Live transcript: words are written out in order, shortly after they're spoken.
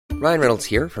Ryan Reynolds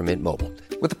here from Mint Mobile.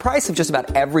 With the price of just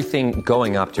about everything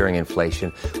going up during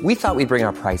inflation, we thought we'd bring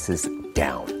our prices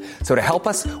down. So to help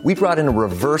us, we brought in a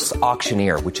reverse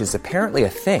auctioneer, which is apparently a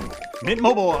thing. Mint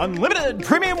Mobile Unlimited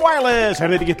Premium Wireless. How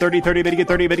to get 30, 30, bit to get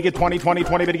 30, bit to get 20, 20,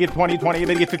 20, bit to get 20, 20,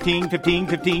 bit to get 15, 15,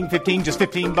 15, 15, just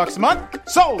 $15 a month?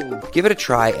 Sold! Give it a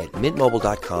try at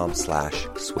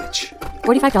mintmobile.com/switch.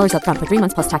 $45 up front for 3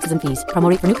 months plus taxes and fees. Promo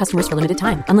rate for new customers for limited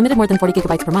time. Unlimited more than 40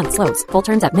 gigabytes per month. Slows full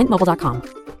terms at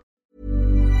mintmobile.com.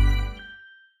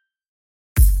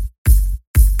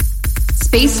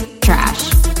 Space trash.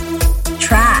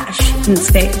 Trash in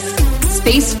space.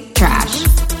 Space trash.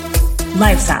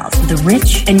 Lifestyles of the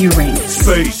rich and Uranus.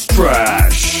 Space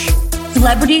trash.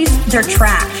 Celebrities, they're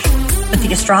trash, but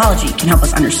the astrology can help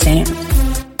us understand.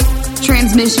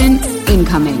 Transmission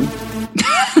incoming.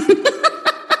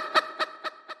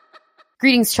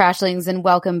 Greetings, trashlings, and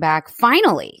welcome back,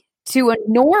 finally, to a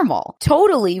normal,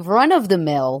 totally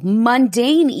run-of-the-mill,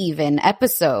 mundane even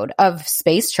episode of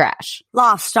Space Trash.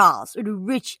 Lifestyles of the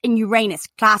rich and Uranus.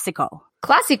 Classico.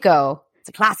 Classico. It's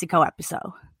a Classico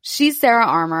episode. She's Sarah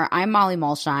Armour. I'm Molly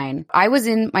Mulshine. I was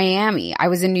in Miami. I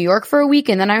was in New York for a week,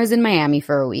 and then I was in Miami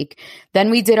for a week.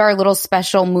 Then we did our little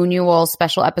special Moonual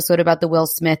special episode about the Will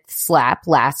Smith slap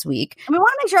last week. And we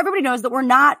want to make sure everybody knows that we're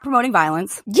not promoting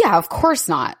violence. Yeah, of course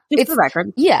not. Just for the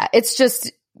record. Yeah, it's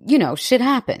just, you know, shit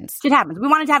happens. Shit happens. We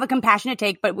wanted to have a compassionate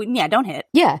take, but don't hit.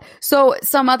 Yeah. So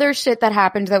some other shit that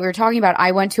happened that we were talking about,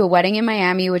 I went to a wedding in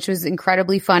Miami, which was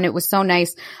incredibly fun. It was so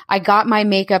nice. I got my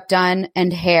makeup done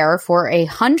and hair for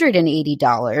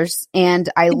 $180. And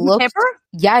I looked. Tip her?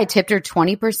 Yeah, I tipped her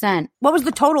 20%. What was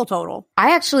the total?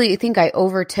 I actually think I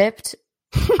over tipped.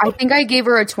 I think I gave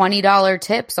her a $20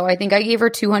 tip. So I think I gave her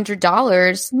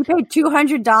 $200. You paid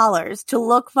 $200 to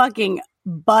look fucking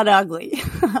butt ugly.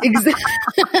 Exactly.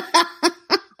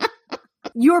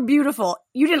 You're beautiful.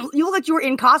 You look like you were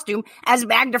in costume as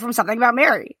Magda from Something About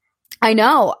Mary. I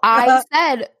know. I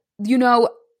said, you know,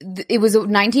 it was a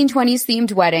 1920s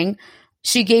themed wedding.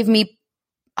 She gave me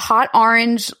hot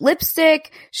orange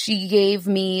lipstick. She gave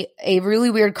me a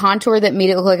really weird contour that made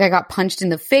it look like I got punched in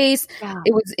the face. Yeah.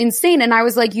 It was insane. And I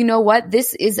was like, you know what?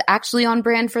 This is actually on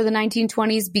brand for the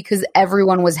 1920s because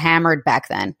everyone was hammered back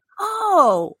then.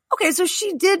 Oh, okay. So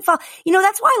she did fall. You know,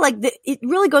 that's why it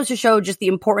really goes to show just the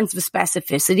importance of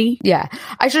specificity. Yeah.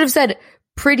 I should have said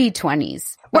pretty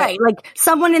 20s. Right. Like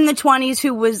someone in the 20s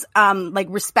who was,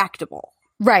 respectable.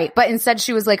 Right. But instead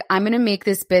she was like, I'm going to make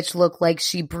this bitch look like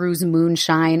she brews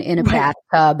moonshine in a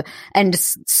bathtub and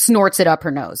snorts it up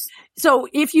her nose. So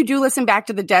if you do listen back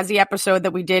to the Desi episode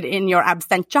that we did in your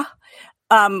absentia,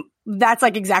 that's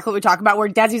like exactly what we talk about, where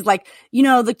Desi's like, you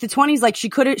know, like the 20s, like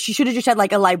she should have just had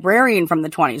like a librarian from the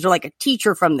 20s or like a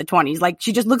teacher from the 20s. Like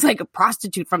she just looks like a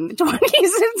prostitute from the 20s.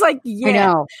 It's like, yeah, I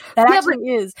know. That actually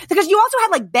is. Because you also had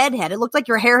like bedhead. It looked like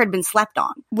your hair had been slept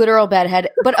on. Literal bedhead.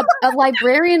 But a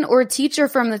librarian or a teacher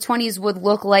from the 20s would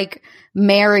look like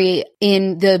Mary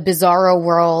in the bizarro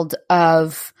world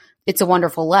of It's a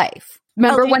Wonderful Life.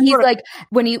 Remember when he's like,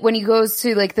 when he goes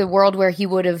to like the world where he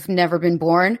would have never been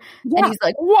born, and he's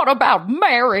like, what about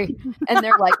Mary? And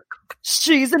they're like,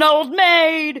 she's an old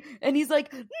maid. And he's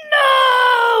like,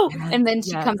 no. And then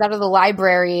she comes out of the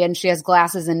library and she has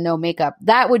glasses and no makeup.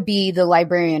 That would be the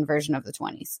librarian version of the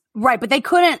 20s. Right. But they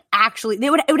couldn't actually,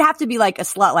 it would have to be like a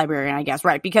slut librarian, I guess.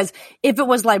 Right. Because if it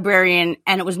was librarian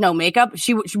and it was no makeup,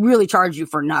 she would really charge you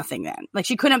for nothing then. Like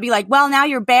she couldn't be like, well, now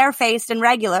you're barefaced and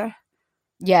regular.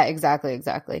 Yeah, exactly.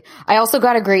 I also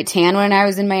got a great tan when I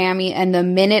was in Miami, and the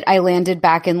minute I landed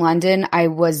back in London, I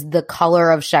was the color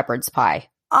of shepherd's pie.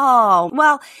 Oh,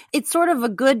 well, it's sort of a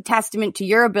good testament to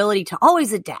your ability to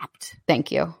always adapt.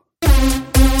 Thank you.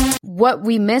 What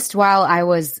we missed while I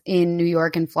was in New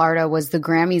York and Florida was the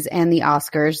Grammys and the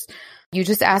Oscars. You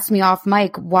just asked me off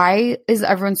mic, why is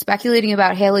everyone speculating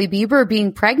about Hailey Bieber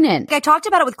being pregnant? I talked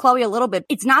about it with Chloe a little bit.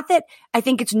 It's not that I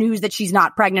think it's news that she's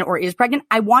not pregnant or is pregnant.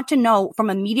 I want to know from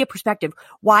a media perspective,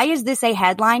 why is this a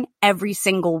headline every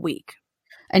single week?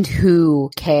 And who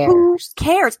cares? Who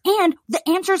cares? And the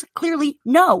answer is clearly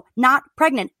no, not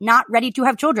pregnant, not ready to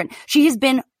have children. She has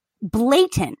been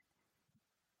blatant.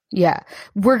 Yeah.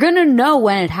 We're going to know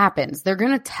when it happens. They're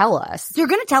going to tell us. They're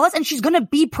going to tell us, and she's going to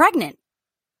be pregnant.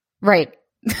 Right.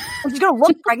 She's going to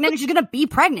look pregnant and she's going to be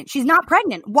pregnant. She's not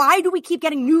pregnant. Why do we keep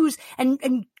getting news and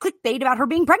clickbait about her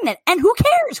being pregnant? And who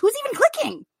cares? Who's even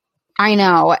clicking? I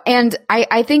know. And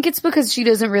I think it's because she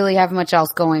doesn't really have much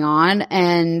else going on.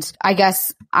 And I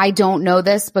guess I don't know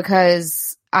this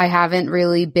because I haven't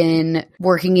really been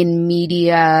working in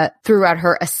media throughout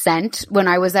her ascent. When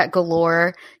I was at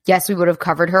Galore, yes, we would have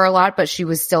covered her a lot, but she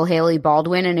was still Hailey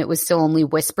Baldwin, and it was still only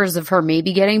whispers of her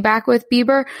maybe getting back with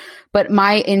Bieber. But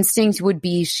my instinct would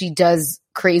be she does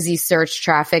crazy search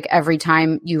traffic every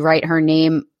time you write her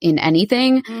name in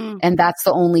anything. And that's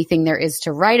the only thing there is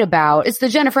to write about. It's the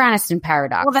Jennifer Aniston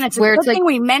paradox. Well, then it's a good thing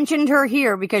we mentioned her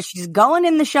here because she's going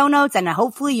in the show notes and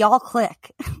hopefully y'all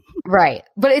click. Right.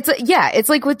 But it's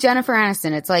like with Jennifer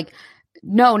Aniston, it's like,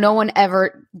 no one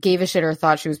ever gave a shit or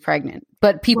thought she was pregnant.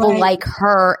 But people like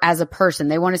her as a person.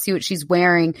 They want to see what she's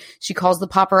wearing. She calls the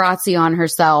paparazzi on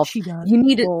herself. She does. You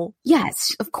need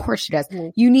yes, of course she does.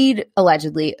 You need a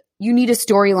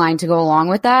storyline to go along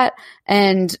with that.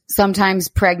 And sometimes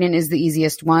pregnant is the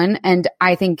easiest one. And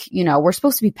I think, we're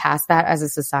supposed to be past that as a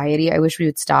society. I wish we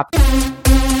would stop.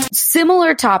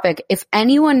 Similar topic. If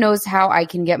anyone knows how I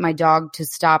can get my dog to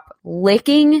stop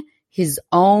licking his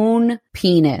own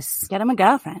penis. Get him a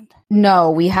girlfriend.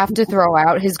 No, we have to throw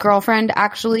out his girlfriend.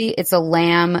 Actually, it's a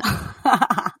lamb.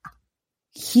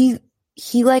 He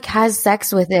has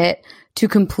sex with it to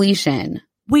completion.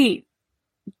 Wait,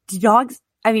 dogs?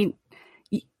 I mean,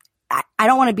 I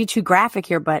don't want to be too graphic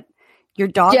here, but your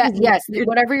dog? Yes.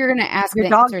 Whatever you're going to ask. Your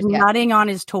dog's nutting on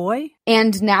his toy?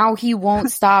 And now he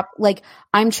won't stop. Like,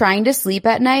 I'm trying to sleep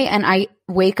at night and I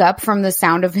wake up from the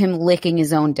sound of him licking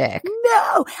his own dick.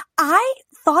 No, I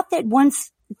thought that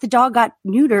once the dog got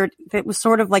neutered, it was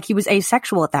sort of like he was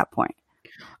asexual at that point.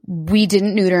 We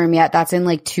didn't neuter him yet. That's in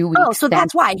like 2 weeks. Oh, so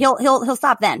that's why he'll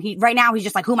stop then. Right now he's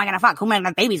just like, who am I gonna fuck? Who am I gonna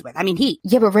have babies with? I mean,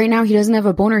 Yeah, but right now he doesn't have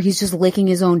a boner. He's just licking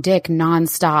his own dick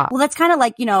nonstop. Well, that's kind of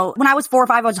like, when I was 4 or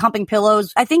 5, I was humping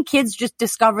pillows. I think kids just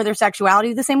discover their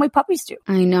sexuality the same way puppies do.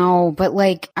 I know, but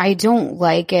I don't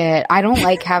like it. I don't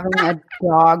like having a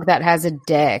dog that has a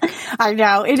dick. I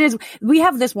know it is. We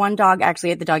have this one dog actually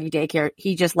at the doggy daycare.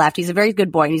 He just left. He's a very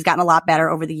good boy and he's gotten a lot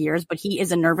better over the years, but he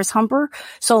is a nervous humper.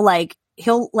 So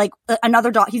he'll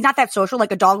another dog. He's not that social. A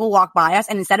dog will walk by us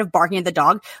and instead of barking at the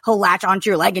dog, he'll latch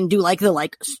onto your leg and do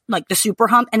the super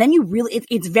hump. And then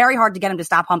it's very hard to get him to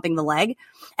stop humping the leg.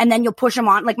 And then you'll push him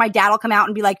on. My dad will come out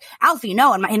and be like, Alfie,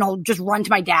 no. And he'll just run to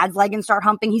my dad's leg and start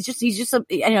humping. He's just he's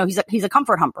a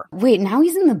comfort humper. Wait, now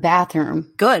he's in the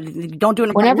bathroom. Good. Don't do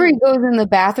it. Whenever he goes in the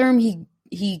bathroom,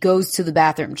 he goes to the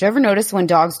bathroom. Do you ever notice when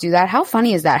dogs do that? How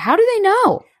funny is that? How do they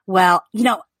know? Well,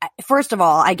 first of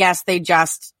all, I guess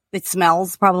it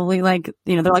smells probably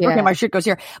they're like, okay, my shit goes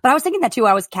here. But I was thinking that too.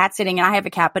 I was cat sitting and I have a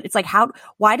cat, but it's like,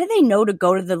 why do they know to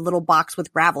go to the little box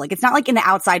with gravel? It's not like in the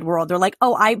outside world. They're like,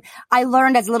 oh, I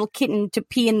learned as a little kitten to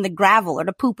pee in the gravel or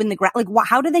to poop in the gravel.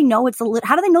 How do they know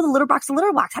how do they know the litter box is a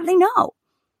litter box? How do they know?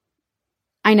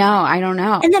 I know. I don't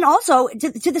know. And then also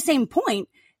to the same point,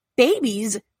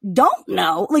 babies don't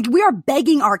know. We are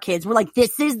begging our kids. We're like,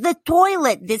 this is the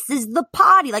toilet. This is the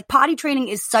potty. Potty training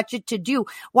is such a to-do.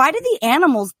 Why do the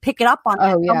animals pick it up on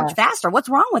so much faster? What's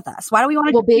wrong with us? Why do we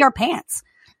want to pee our pants?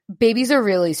 Babies are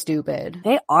really stupid.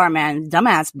 They are, man.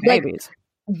 Dumbass babies.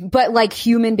 But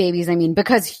human babies, I mean,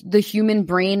 because the human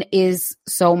brain is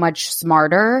so much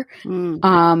smarter,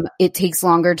 it takes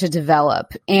longer to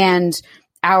develop. And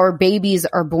our babies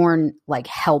are born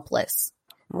helpless.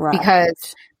 Right.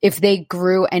 Because if they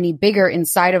grew any bigger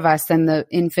inside of us, then the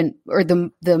infant or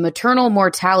the maternal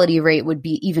mortality rate would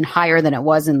be even higher than it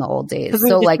was in the old days.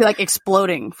 So be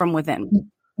exploding from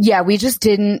within. Yeah, we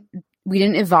didn't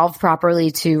evolve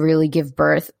properly to really give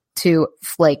birth to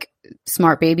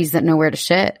smart babies that know where to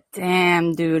shit.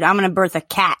 Damn, dude, I'm gonna birth a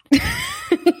cat.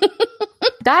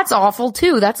 That's awful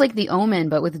too. That's the Omen,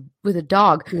 but with a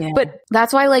dog. Yeah. But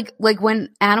that's why when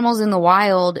animals in the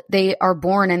wild, they are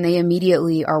born and they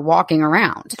immediately are walking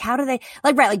around. How do they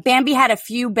Bambi had a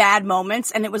few bad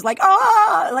moments and it was it's a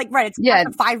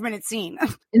 5-minute scene.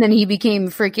 And then he became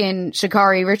freaking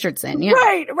Sha'Carri Richardson. Yeah.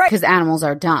 Right. Because animals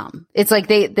are dumb. It's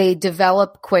they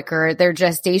develop quicker. Their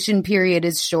gestation period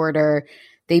is shorter.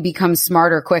 They become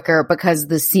smarter quicker because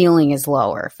the ceiling is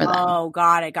lower for them. Oh,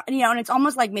 got it. And it's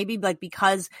almost maybe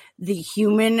because the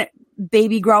human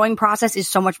baby growing process is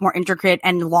so much more intricate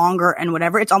and longer and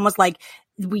whatever. It's almost like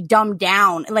we dumb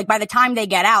down. By the time they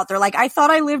get out, they're like, I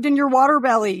thought I lived in your water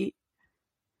belly.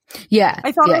 Yeah.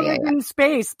 I thought I lived in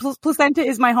space. Placenta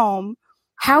is my home.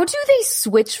 How do they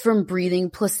switch from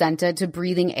breathing placenta to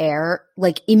breathing air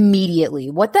immediately?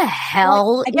 What the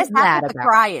hell I guess is that what about? The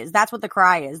cry is. That's what the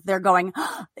cry is. They're going,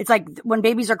 it's when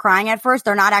babies are crying at first,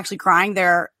 they're not actually crying.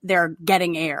 They're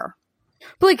getting air.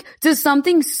 But does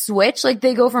something switch?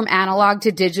 They go from analog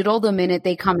to digital the minute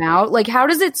they come out? How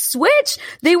does it switch?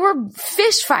 They were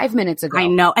fish 5 minutes ago. I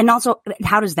know. And also,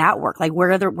 how does that work?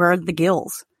 Where are the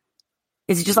gills?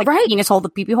 Is it just penis hole, the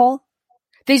pee-pee hole?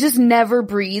 They just never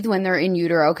breathe when they're in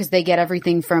utero because they get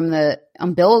everything from the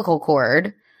umbilical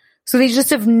cord. So they just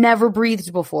have never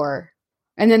breathed before.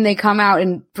 And then they come out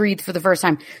and breathe for the first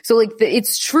time. So like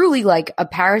it's truly like a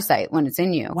parasite when it's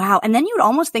in you. Wow. And then you would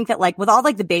almost think that like with all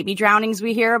like the baby drownings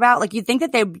we hear about, like you'd think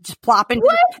that they would just plop into,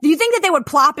 do you think that they would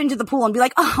plop into the pool and be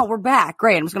like, oh, we're back.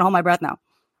 Great. I'm just going to hold my breath now.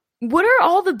 What are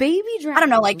all the baby drownings? I don't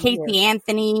know, like Casey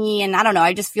Anthony. And I don't know.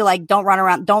 I just feel like don't run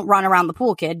around the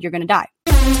pool, kid. You're going to die.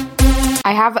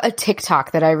 I have a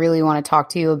TikTok that I really want to talk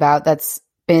to you about that's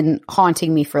been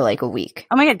haunting me for like a week.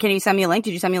 Oh my God. Can you send me a link?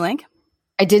 Did you send me a link?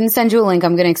 I didn't send you a link.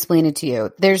 I'm going to explain it to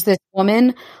you. There's this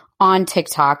woman on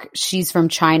TikTok. She's from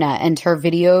China and her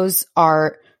videos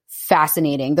are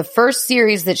fascinating. The first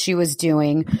series that she was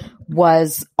doing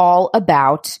was all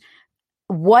about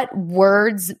what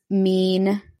words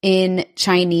mean in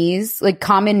Chinese, like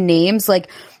common names.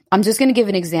 Like, I'm just going to give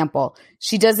an example.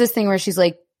 She does this thing where she's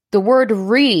like, the word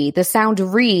 "ri," the sound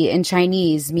 "ri" in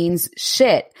Chinese means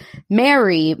shit.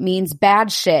 Mary means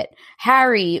bad shit.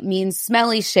 Harry means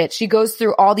smelly shit. She goes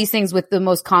through all these things with the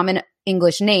most common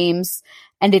English names,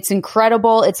 and it's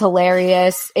incredible. It's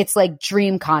hilarious. It's like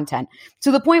dream content.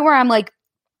 To the point where I'm like,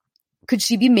 could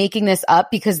she be making this up?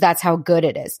 Because that's how good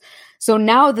it is. So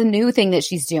now the new thing that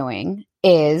she's doing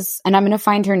is, and I'm going to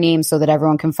find her name so that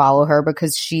everyone can follow her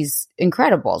because she's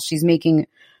incredible. She's making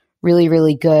really,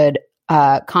 really good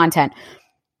content.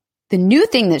 The new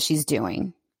thing that she's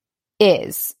doing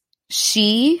is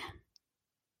she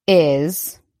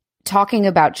is talking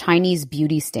about Chinese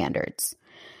beauty standards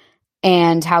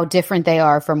and how different they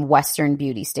are from Western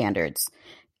beauty standards.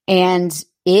 And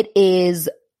it is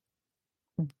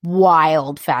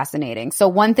wild fascinating. So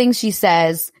one thing she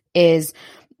says is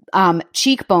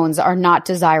cheekbones are not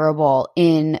desirable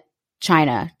in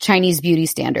Chinese beauty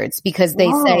standards, because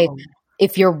they say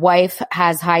if your wife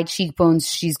has high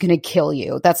cheekbones, she's going to kill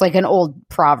you. That's like an old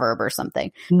proverb or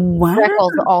something. Wow.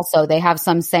 Freckles also, they have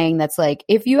some saying that's like,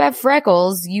 if you have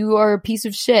freckles, you are a piece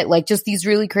of shit. Like just these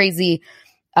really crazy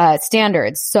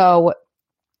standards. So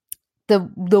the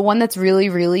one that's really,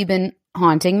 really been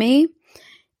haunting me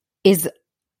is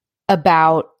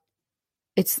about,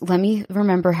 let me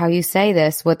remember how you say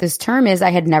this, what this term is. I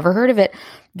had never heard of it.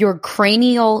 Your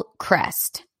cranial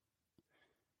crest.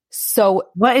 So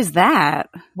what is that?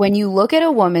 When you look at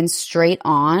a woman straight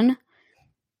on,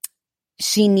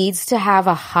 she needs to have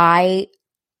a high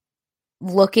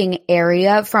looking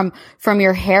area from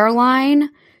your hairline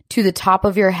to the top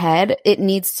of your head. It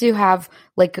needs to have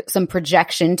like some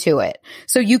projection to it.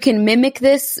 So you can mimic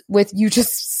this with you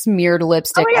just smeared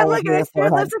lipstick. Oh my God, look at this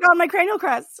smeared lipstick on my cranial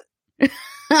crest. I'm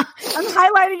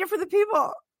highlighting it for the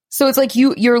people. So it's like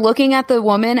you're looking at the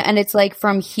woman and it's like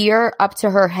from here up to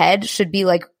her head should be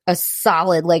like a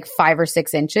solid like 5 or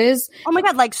 6 inches. Oh my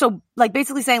God. Like, so like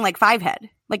basically saying like 5 head,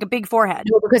 like a big forehead.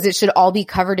 No, because it should all be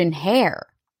covered in hair.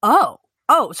 Oh,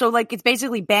 so like it's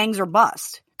basically bangs or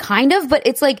bust. Kind of, but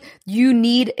it's like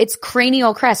it's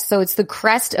cranial crest. So it's the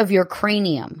crest of your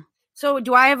cranium. So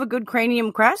do I have a good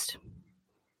cranium crest?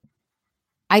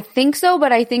 I think so,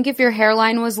 but I think if your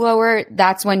hairline was lower,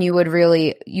 that's when you would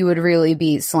really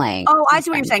be slaying. Oh, I see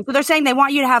what you're saying. So they're saying they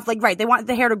want you to have they want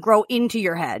the hair to grow into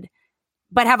your head,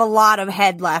 but have a lot of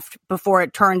head left before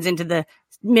it turns into the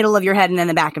middle of your head and then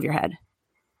the back of your head.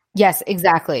 Yes,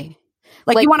 exactly.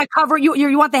 Like you want to cover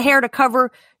you want the hair to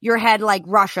cover your head like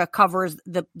Russia covers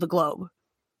the globe.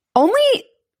 Only,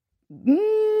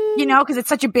 because it's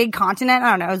such a big continent.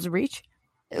 I don't know. Is it reach?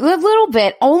 A little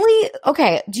bit. Only,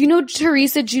 okay. Do you know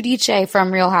Teresa Giudice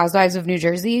from Real Housewives of New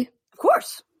Jersey? Of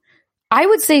course. I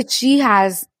would say she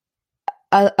has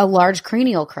a large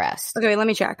cranial crest. Okay, let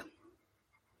me check.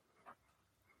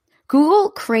 Google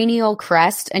cranial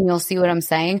crest and you'll see what I'm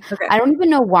saying. Okay. I don't even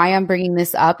know why I'm bringing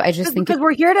this up. I just think because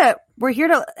we're here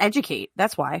to educate.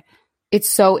 That's why. It's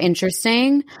so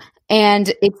interesting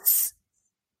and it's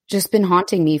just been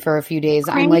haunting me for a few days.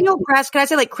 Cranial crest. Can I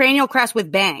say like cranial crest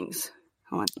with bangs?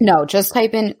 Hold on. No, just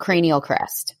type in cranial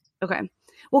crest. Okay.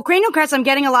 Well, cranial crest, I'm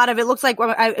getting a lot of. It looks like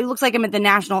I'm at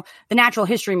the Natural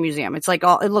History Museum. It's like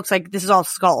it looks like this is all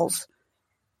skulls.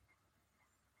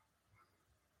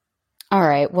 All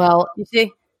right. Well, you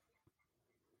see?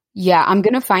 Yeah, I'm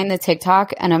going to find the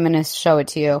TikTok and I'm going to show it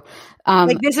to you. I'm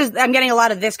getting a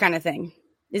lot of this kind of thing.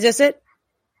 Is this it?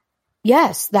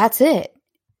 Yes, that's it.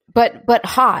 But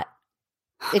hot.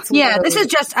 This is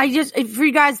just, for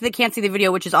you guys that can't see the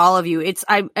video, which is all of you,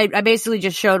 I basically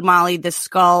just showed Molly the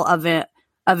skull of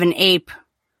an ape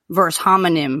versus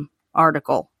hominin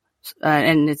article.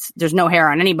 And there's no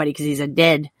hair on anybody because he's the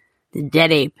dead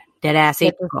ape, dead ass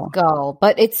ape skull.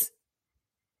 But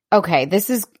Okay, this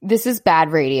is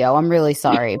bad radio. I'm really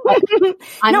sorry. But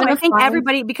I think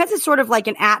everybody, because it's sort of like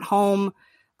an at-home,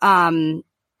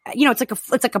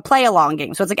 it's like a play-along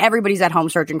game. So it's like everybody's at home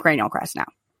searching Cranial Crest now.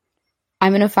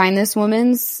 I'm going to find this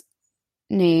woman's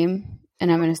name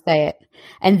and I'm going to say it.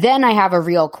 And then I have a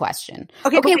real question.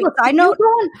 Okay, look, I know.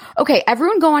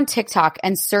 Everyone go on TikTok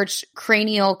and search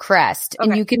Cranial Crest,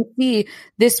 and you can see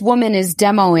this woman is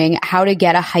demoing how to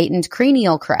get a heightened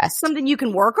cranial crest. Something you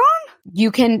can work on?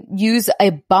 You can use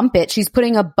a bump it. She's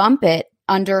putting a bump it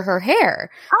under her hair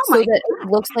so that it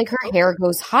looks like her hair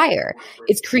goes higher.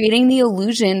 It's creating the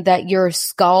illusion that your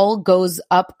skull goes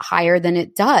up higher than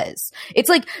it does. It's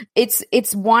like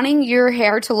it's wanting your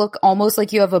hair to look almost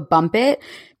like you have a bump it,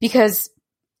 because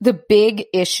the big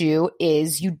issue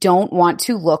is you don't want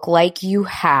to look like you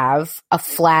have a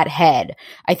flat head.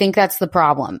 I think that's the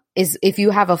problem, is if you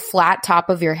have a flat top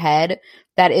of your head,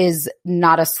 that is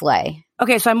not a sleigh.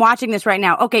 Okay, so I'm watching this right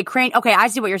now. Okay, I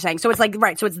see what you're saying. So it's like,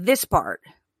 right, so it's this part.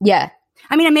 Yeah.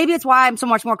 I mean, and maybe it's why I'm so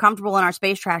much more comfortable in our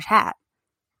space trash hat.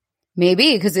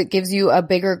 Maybe, because it gives you a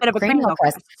bigger cranial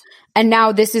crest. And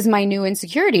now this is my new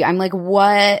insecurity. I'm like,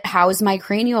 how is my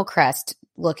cranial crest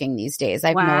looking these days? I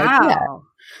have no idea.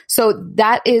 So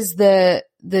that is the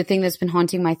thing that's been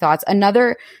haunting my thoughts.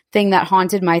 Another thing that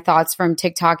haunted my thoughts from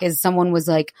TikTok is someone was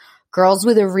like, girls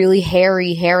with a really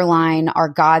hairy hairline are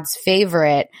God's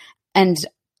favorite, and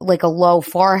like a low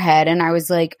forehead. And I was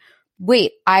like,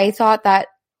 wait, I thought that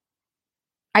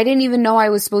I didn't even know I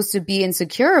was supposed to be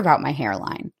insecure about my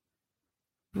hairline.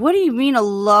 What do you mean a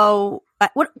low?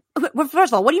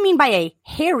 First of all, what do you mean by a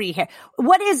hairy hair?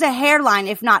 What is a hairline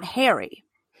if not hairy?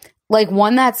 Like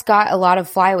one that's got a lot of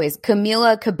flyaways.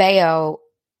 Camila Cabello,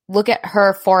 look at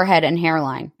her forehead and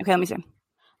hairline. Okay, let me see.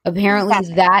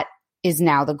 Apparently that is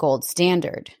now the gold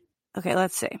standard. Okay,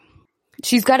 let's see.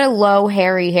 She's got a low,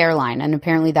 hairy hairline, and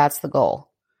apparently that's the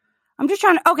goal. I'm just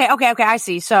trying to... Okay, I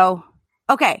see. So,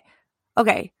 okay.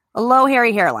 A low,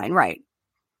 hairy hairline, right.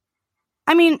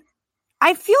 I mean,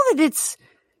 I feel that it's...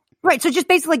 Right, so just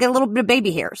basically like a little bit of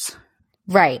baby hairs.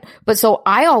 Right. But so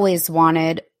I always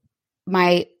wanted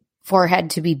my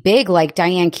forehead to be big like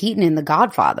Diane Keaton in The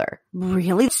Godfather.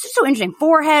 Really? This is so interesting.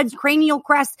 Foreheads, cranial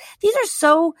crests. These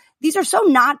are so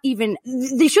not even,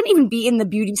 they shouldn't even be in the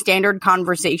beauty standard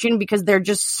conversation, because they're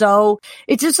just so,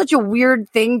 it's just such a weird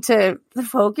thing to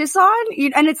focus on.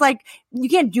 And it's like, you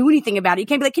can't do anything about it. You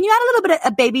can't be like, can you add a little bit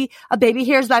of baby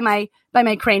hairs by my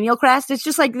cranial crest? It's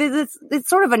just like, it's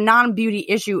sort of a non-beauty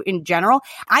issue in general.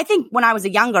 I think when I was a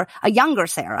younger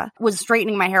Sarah was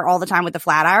straightening my hair all the time with the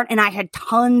flat iron, and I had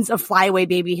tons of flyaway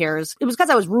baby hairs. It was because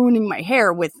I was ruining my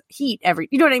hair with heat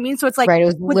you know what I mean? So it's like, right, it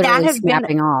was literally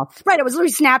snapping off. Right, it was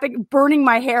literally snapping, burning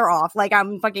my hair off like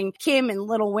I'm fucking Kim in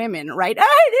Little Women, right?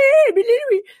 They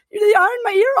ironed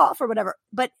my ear off or whatever.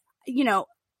 But,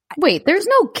 wait, there's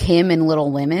no Kim in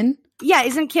Little Women. Yeah,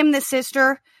 isn't Kim the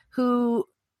sister who...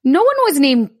 No one was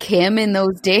named Kim in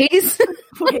those days.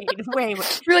 Wait.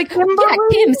 You're like, yeah,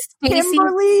 Kim, Stacey.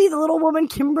 Kimberly, the little woman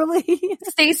Kimberly.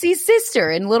 Stacy's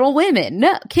sister in Little Women.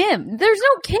 No, Kim. There's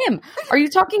no Kim. Are you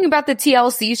talking about the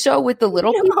TLC show with the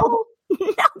little people?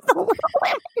 Not the Little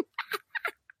Women.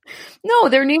 No,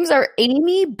 their names are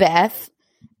Amy, Beth,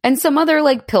 and some other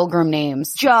like pilgrim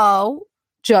names. Joe.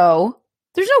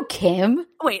 There's no Kim.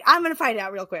 Wait, I'm going to find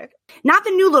out real quick. Not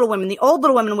the new Little Women, the old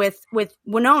Little Women with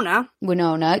Winona.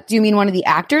 Do you mean one of the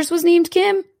actors was named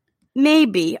Kim?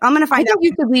 Maybe. I'm going to find out.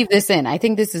 You could leave this in. I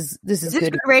think this is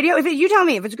good radio. You tell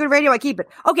me if it's good radio, I keep it.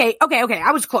 Okay.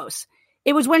 I was close.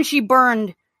 It was when she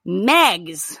burned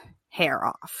Meg's hair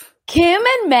off. Kim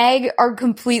and Meg are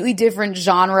completely different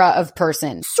genre of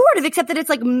person. Sort of, except that it's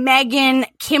like Megan,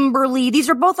 Kimberly. These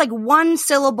are both like one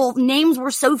syllable names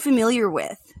we're so familiar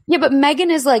with. Yeah, but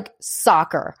Megan is like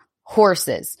soccer,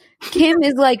 horses. Kim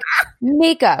is like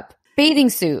makeup, bathing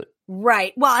suit.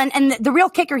 Right. Well, and the real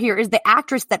kicker here is the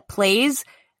actress that plays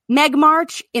Meg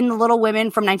March in The Little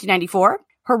Women from 1994.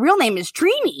 Her real name is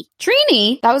Trini.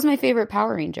 Trini? That was my favorite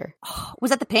Power Ranger. Oh,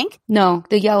 was that the pink? No,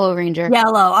 the Yellow Ranger.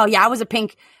 Yellow. Oh, yeah, I was a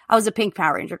pink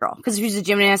Power Ranger girl. Because she was a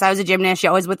gymnast. I was a gymnast. She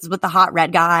always was with the hot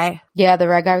red guy. Yeah, the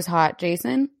red guy was hot.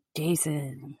 Jason.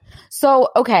 So,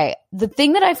 okay, the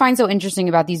thing that I find so interesting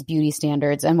about these beauty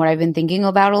standards and what I've been thinking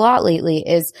about a lot lately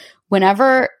is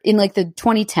whenever in like the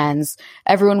 2010s,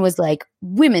 everyone was like,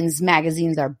 women's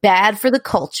magazines are bad for the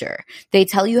culture. They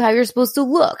tell you how you're supposed to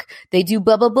look. They do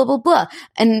blah, blah, blah, blah, blah.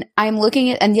 And I'm looking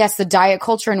at, and yes, the diet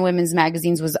culture in women's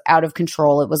magazines was out of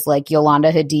control. It was like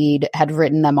Yolanda Hadid had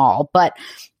written them all. But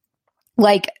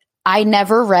like, I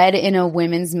never read in a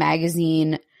women's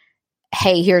magazine,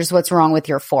 hey, here's what's wrong with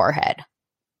your forehead.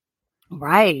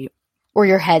 Right. or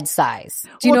your head size.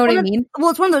 Do you know what I mean?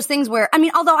 Well, it's one of those things where, I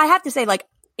mean, although I have to say, like,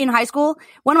 in high school,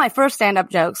 one of my first stand-up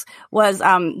jokes was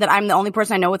that I'm the only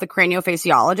person I know with a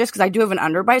craniofaciologist because I do have an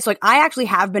underbite. So, like, I actually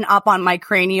have been up on my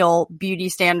cranial beauty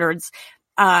standards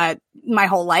my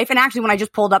whole life. And actually, when I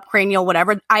just pulled up Cranial,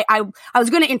 whatever, I was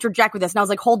going to interject with this, and I was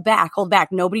like, hold back.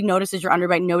 Nobody notices your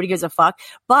underbite. Nobody gives a fuck.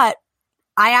 But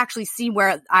I actually see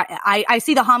where I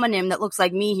see the homonym that looks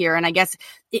like me here, and I guess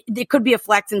it could be a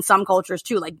flex in some cultures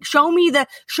too. Like, show me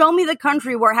the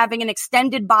country where having an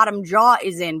extended bottom jaw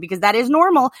is in, because that is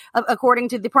normal according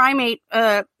to the primate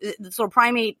sort of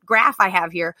primate graph I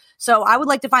have here. So I would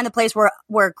like to find the place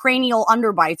where cranial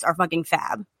underbites are fucking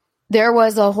fab. There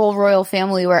was a whole royal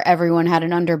family where everyone had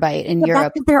an underbite in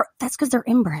Europe. That's because they're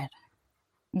inbred.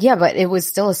 Yeah, but it was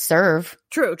still a serve.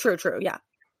 True. Yeah.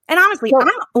 And honestly, I'm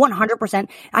 100%.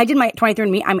 I did my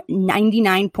 23andMe. I'm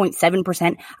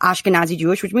 99.7% Ashkenazi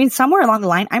Jewish, which means somewhere along the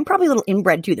line, I'm probably a little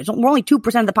inbred too. We're only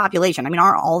 2% of the population. I mean,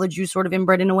 aren't all the Jews sort of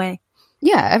inbred in a way?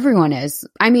 Yeah, everyone is.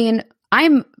 I mean,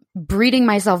 I'm breeding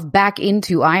myself back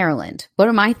into Ireland. What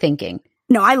am I thinking?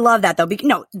 No, I love that though.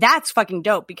 No, that's fucking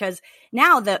dope, because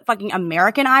now the fucking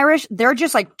American Irish, they're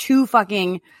just like too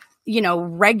fucking,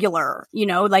 regular,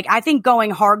 like I think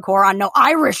going hardcore on no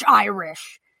Irish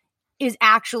is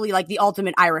actually like the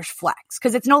ultimate Irish flex,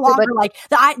 because it's no longer like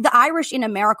the Irish in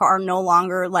America are no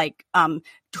longer like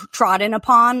trodden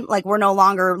upon. Like, we're no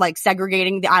longer like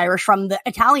segregating the Irish from the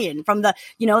Italian, from the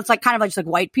it's like kind of like just like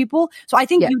white people. So I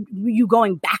think you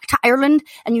going back to Ireland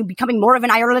and you becoming more of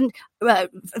an Ireland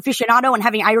aficionado and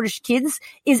having Irish kids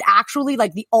is actually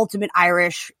like the ultimate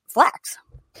Irish flex.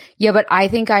 Yeah, but I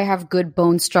think I have good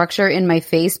bone structure in my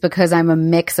face because I'm a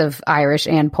mix of Irish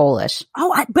and Polish.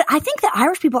 Oh, but I think that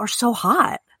Irish people are so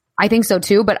hot. I think so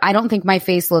too, but I don't think my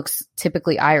face looks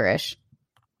typically Irish.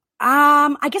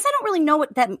 I guess I don't really know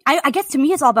what that, I guess to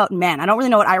me it's all about men. I don't really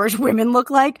know what Irish women look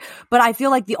like, but I feel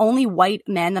like the only white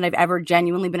men that I've ever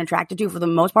genuinely been attracted to for the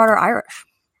most part are Irish.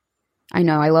 I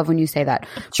know. I love when you say that.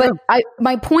 True. But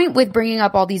my point with bringing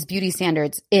up all these beauty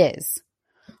standards is,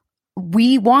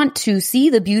 we want to see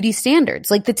the beauty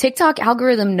standards. Like, the TikTok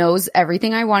algorithm knows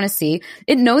everything I want to see.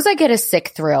 It knows I get a sick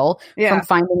thrill from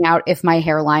finding out if my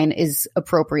hairline is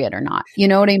appropriate or not. You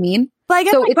know what I mean? But I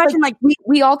guess my question, like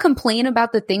we all complain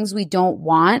about the things we don't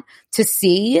want to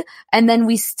see, and then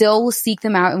we still seek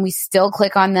them out and we still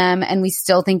click on them and we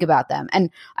still think about them. And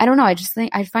I don't know.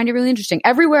 I find it really interesting.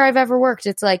 Everywhere I've ever worked,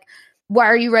 it's like, why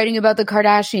are you writing about the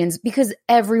Kardashians? Because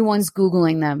everyone's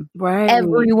Googling them. Right.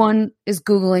 Everyone is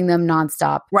Googling them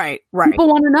nonstop. Right. People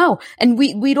want to know. And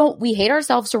we hate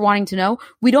ourselves for wanting to know.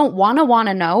 We don't want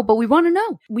to know, but we want to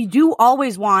know. We do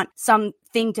always want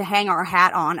something to hang our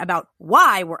hat on about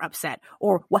why we're upset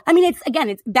or what. I mean,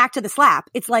 it's back to the slap.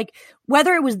 It's like,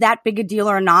 whether it was that big a deal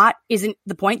or not isn't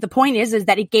the point. The point is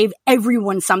that it gave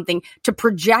everyone something to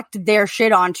project their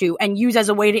shit onto and use as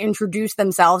a way to introduce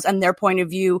themselves and their point of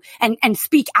view and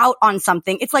speak out on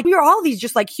something. It's like, we are all these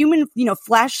just like human,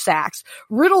 flesh sacks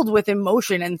riddled with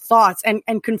emotion and thoughts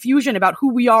and confusion about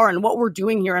who we are and what we're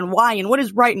doing here and why and what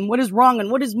is right and what is wrong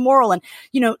and what is moral. And,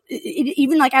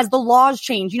 even like as the laws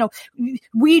change,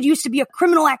 weed used to be a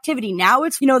criminal activity. Now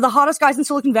it's, the hottest guys in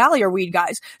Silicon Valley are weed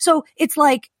guys. So it's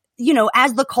like,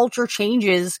 as the culture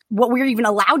changes, what we're even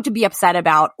allowed to be upset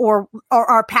about or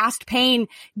our past pain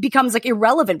becomes like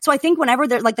irrelevant. So I think whenever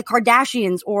they're like the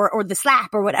Kardashians or the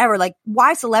slap or whatever, like,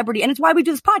 why celebrity, and it's why we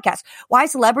do this podcast, why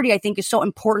celebrity I think is so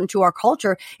important to our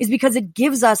culture is because it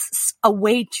gives us a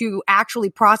way to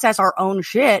actually process our own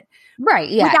shit. Right.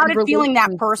 Yeah. Without it feeling that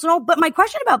personal. But my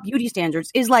question about beauty standards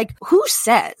is like, who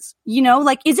says,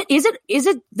 like, is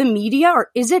it the media or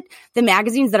is it the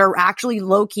magazines that are actually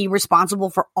low key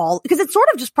responsible for all? Because it's sort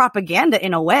of just propaganda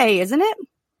in a way, isn't it?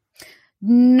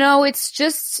 No, it's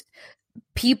just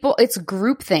people. It's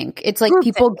groupthink. It's like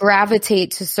people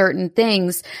gravitate to certain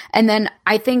things. And then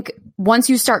I think once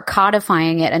you start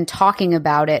codifying it and talking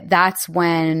about it, that's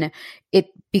when it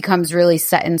becomes really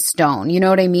set in stone. You know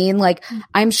what I mean? Like,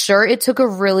 I'm sure it took a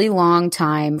really long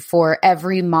time for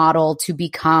every model to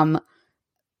become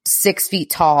 6 feet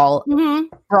tall,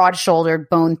 broad-shouldered,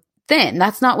 bone thin.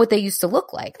 That's not what they used to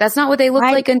look like. That's not what they looked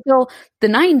like until the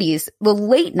 90s, the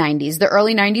late 90s, the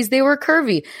early 90s, they were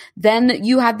curvy. Then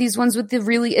you had these ones with the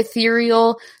really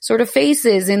ethereal sort of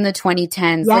faces in the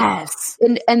 2010s. Yes.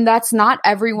 Like, and that's not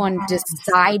everyone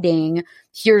deciding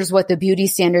here's what the beauty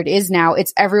standard is now.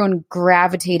 It's everyone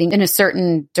gravitating in a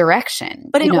certain direction.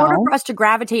 But in order for us to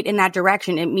gravitate in that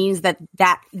direction, it means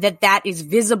that is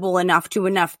visible enough to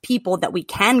enough people that we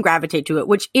can gravitate to it,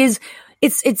 which is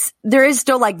there is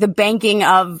still like the banking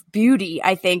of beauty,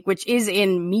 I think, which is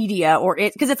in media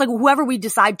because it's like whoever we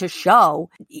decide to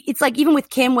show. It's like even with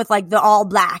Kim with like the all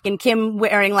black and Kim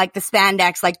wearing like the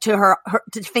spandex like to her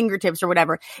to fingertips or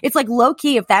whatever. It's like low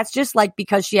key, if that's just like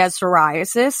because she has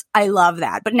psoriasis, I love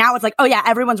that. But now it's like, oh yeah,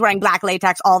 everyone's wearing black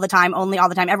latex all the time, only all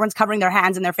the time. Everyone's covering their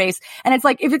hands and their face. And it's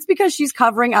like, if it's because she's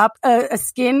covering up a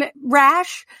skin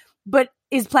rash, but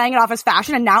is playing it off as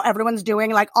fashion, and now everyone's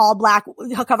doing like all black,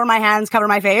 cover my hands, cover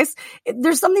my face.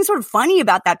 There's something sort of funny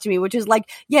about that to me, which is like,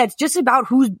 yeah, it's just about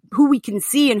who we can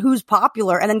see and who's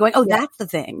popular, and then going, oh, that's the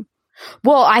thing.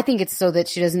 Well, I think it's so that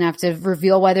she doesn't have to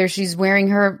reveal whether she's wearing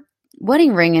her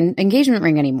wedding ring and engagement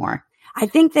ring anymore. I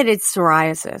think that it's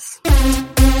psoriasis.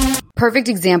 Perfect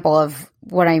example of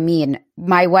what I mean.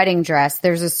 My wedding dress,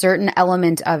 there's a certain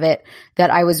element of it that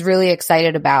I was really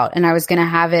excited about, and I was going to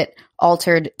have it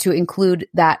altered to include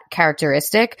that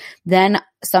characteristic. Then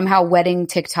somehow wedding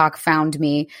TikTok found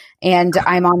me, and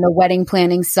I'm on the wedding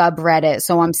planning subreddit.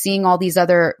 So I'm seeing all these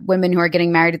other women who are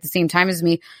getting married at the same time as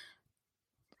me.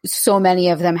 So many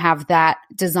of them have that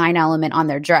design element on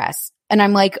their dress. And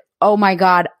I'm like, oh my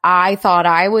God, I thought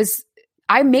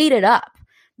I made it up.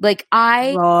 Like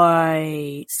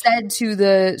I said to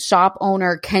the shop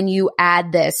owner, can you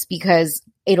add this? Because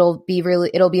it'll be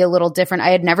a little different. I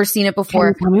had never seen it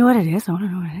before. Can you tell me what it is? I want to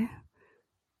know what it is.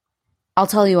 I'll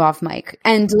tell you off mic.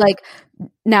 And like,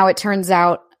 now it turns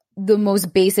out the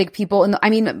most basic people,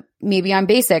 maybe I'm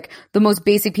basic. The most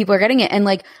basic people are getting it. And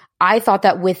like, I thought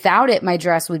that without it, my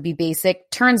dress would be basic.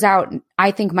 Turns out,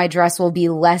 I think my dress will be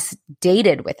less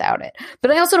dated without it. But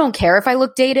I also don't care if I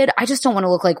look dated. I just don't want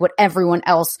to look like what everyone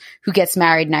else who gets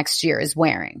married next year is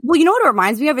wearing. Well, you know what it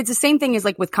reminds me of? It's the same thing as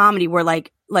like with comedy, where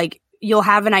like you'll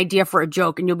have an idea for a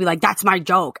joke and you'll be like, that's my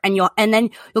joke. And then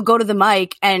you'll go to the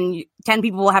mic and 10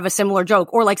 people will have a similar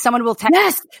joke. Or like somebody will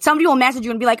somebody will message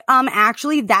you and be like,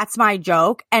 actually, that's my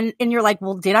joke. And you're like,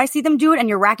 well, did I see them do it? And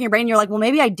you're racking your brain and you're like, well,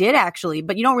 maybe I did actually,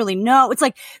 but you don't really know. It's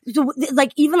like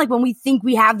even like when we think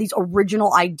we have these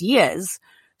original ideas,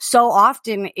 so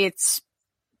often it's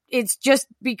just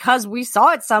because we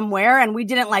saw it somewhere and we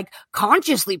didn't like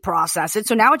consciously process it.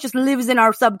 So now it just lives in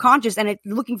our subconscious and it's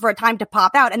looking for a time to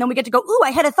pop out. And then we get to go, ooh,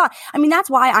 I had a thought. I mean, that's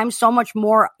why I'm so much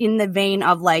more in the vein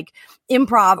of like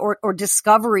improv or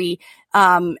discovery.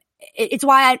 It's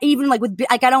why I even like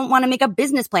I don't want to make a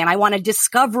business plan. I want to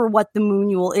discover what the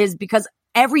Moonual is, because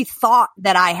every thought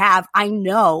that I have, I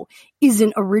know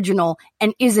isn't original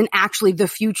and isn't actually the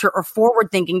future or forward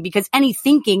thinking, because any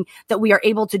thinking that we are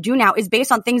able to do now is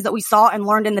based on things that we saw and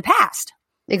learned in the past.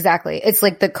 Exactly. It's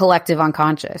like the collective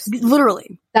unconscious.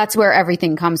 Literally. That's where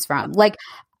everything comes from. Like,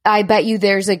 I bet you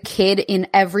there's a kid in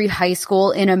every high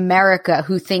school in America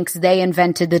who thinks they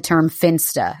invented the term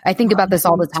Finsta. I think about this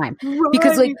all the time.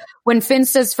 Because like when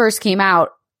Finstas first came out,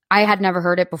 I had never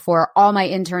heard it before. All my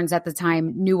interns at the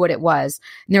time knew what it was.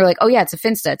 And they were like, oh yeah, it's a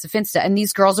Finsta. It's a Finsta. And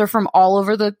these girls are from all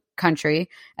over the country.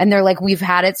 And they're like, we've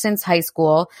had it since high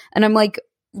school. And I'm like,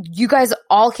 you guys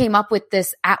all came up with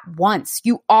this at once.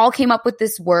 You all came up with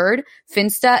this word,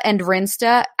 Finsta and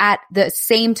Rinsta, at the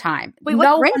same time. Wait,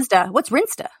 what's Rinsta? What's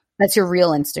Rinsta? That's your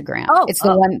real Instagram. Oh, it's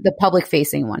the one, the public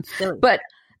facing one. Really?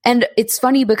 And it's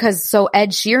funny because so Ed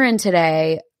Sheeran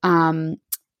today,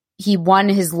 he won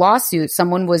his lawsuit.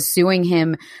 Someone was suing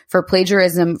him for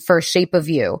plagiarism for Shape of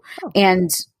You. Oh.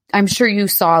 And I'm sure you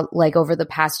saw like over the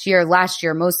past year, last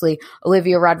year mostly,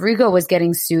 Olivia Rodrigo was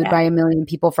getting sued by 1 million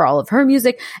people for all of her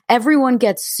music. Everyone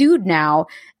gets sued now.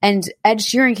 And Ed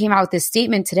Sheeran came out with this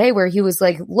statement today where he was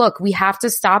like, look, we have to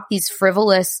stop these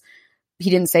frivolous, he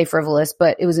didn't say frivolous,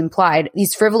 but it was implied,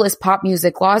 these frivolous pop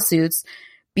music lawsuits,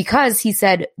 because he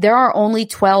said there are only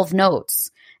 12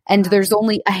 notes. And there's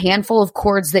only a handful of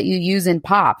chords that you use in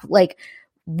pop. Like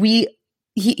he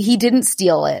didn't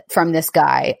steal it from this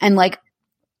guy. And like,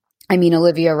 I mean,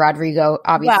 Olivia Rodrigo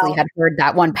obviously had heard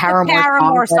that one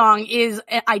Paramore song is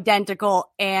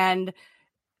identical.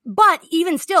 But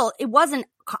even still, it wasn't,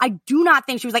 I do not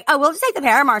think she was like, oh, we'll just take the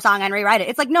Paramore song and rewrite it.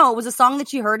 It's like, no, it was a song that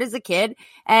she heard as a kid.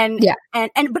 But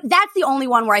that's the only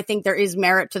one where I think there is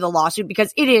merit to the lawsuit,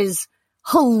 because it is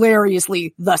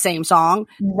hilariously the same song.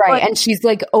 Right. And she's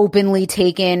like openly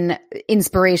taking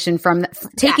inspiration from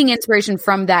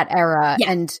that era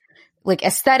and like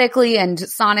aesthetically and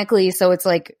sonically. So it's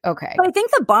like, okay. But I think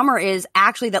the bummer is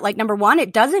actually that like, number one,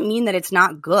 it doesn't mean that it's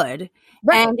not good.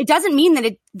 Right. And it doesn't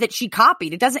mean that she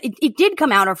copied. It did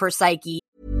come out of her psyche.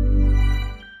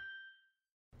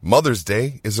 Mother's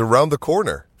Day is around the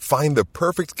corner. Find the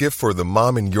perfect gift for the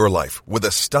mom in your life with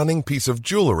a stunning piece of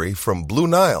jewelry from Blue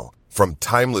Nile. From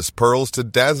timeless pearls to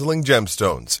dazzling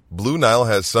gemstones, Blue Nile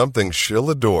has something she'll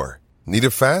adore. Need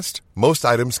it fast? Most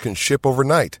items can ship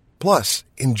overnight. Plus,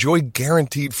 enjoy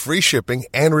guaranteed free shipping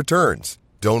and returns.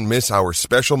 Don't miss our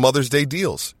special Mother's Day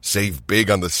deals. Save big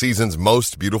on the season's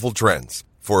most beautiful trends.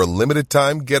 For a limited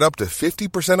time, get up to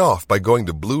 50% off by going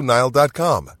to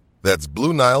BlueNile.com. That's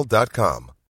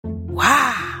BlueNile.com.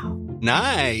 Wow.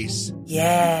 Nice.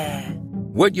 Yeah.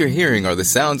 What you're hearing are the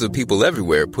sounds of people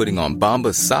everywhere putting on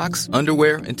Bombas socks,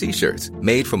 underwear, and T-shirts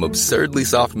made from absurdly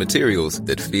soft materials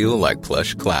that feel like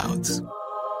plush clouds.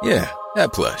 Yeah,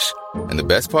 that plush. And the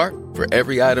best part? For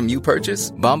every item you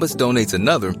purchase, Bombas donates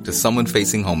another to someone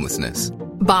facing homelessness.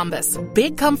 Bombas.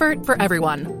 Big comfort for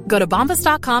everyone. Go to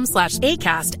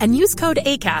bombas.com/ACAST and use code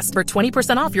ACAST for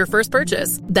 20% off your first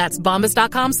purchase. That's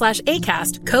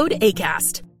bombas.com/ACAST. Code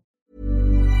ACAST.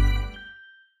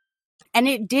 And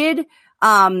it did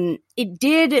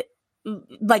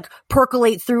like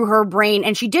percolate through her brain,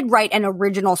 and she did write an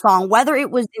original song, whether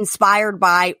it was inspired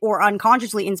by or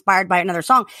unconsciously inspired by another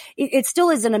song. It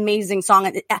still is an amazing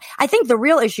song. I think the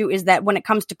real issue is that when it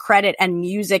comes to credit and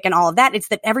music and all of that, it's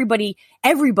that everybody,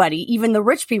 even the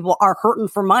rich people, are hurting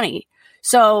for money.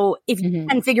 So if you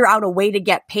can figure out a way to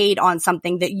get paid on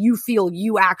something that you feel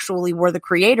you actually were the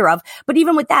creator of, but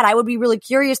even with that, I would be really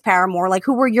curious, Paramore, like,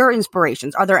 who were your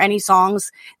inspirations? Are there any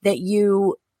songs that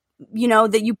you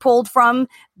pulled from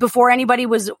before anybody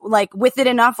was like with it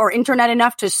enough or internet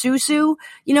enough to sue?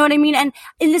 You know what I mean? And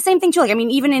the same thing too. Like, I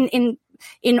mean, even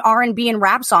in R&B and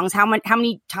rap songs, how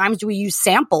many times do we use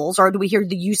samples, or do we hear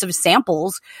the use of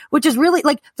samples? Which is really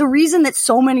like the reason that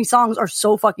so many songs are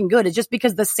so fucking good is just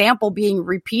because the sample being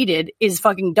repeated is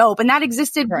fucking dope. And that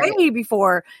existed way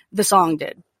before the song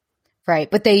did. Right.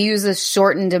 But they use a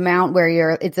shortened amount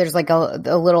where there's like a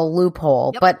little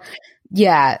loophole. Yep. But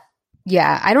yeah,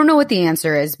 I don't know what the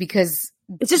answer is, because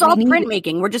it's just all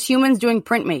printmaking. We're just humans doing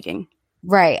printmaking.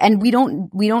 Right. And we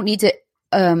don't need to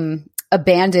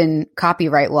abandon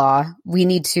copyright law. We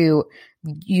need to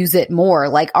use it more.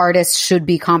 Like, artists should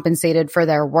be compensated for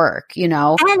their work, you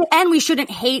know? And we shouldn't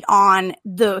hate on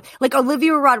like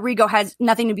Olivia Rodrigo has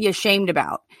nothing to be ashamed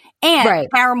about. And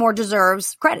Paramore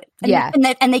deserves credit.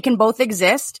 And they can both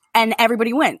exist and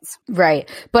everybody wins. Right.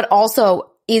 But also,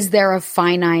 is there a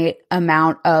finite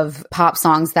amount of pop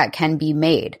songs that can be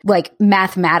made, like,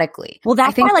 mathematically? Well,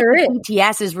 that's why like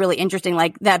BTS is really interesting.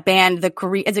 Like that band, the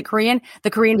Korean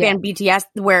band BTS,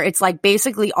 where it's like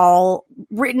basically all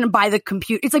written by the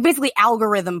computer. It's like basically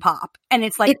algorithm pop. And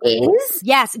it's like, it is?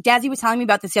 Yes. Dazzy was telling me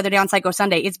about this the other day on Psycho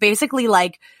Sunday. It's basically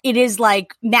like, it is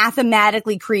like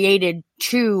mathematically created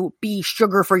to be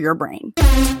sugar for your brain.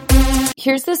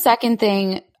 Here's the second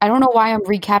thing. I don't know why I'm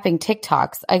recapping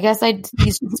TikToks. I guess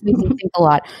these just make me think a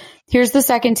lot. Here's the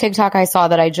second TikTok I saw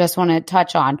that I just want to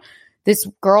touch on. This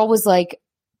girl was like,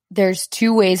 there's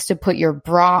 2 ways to put your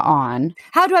bra on.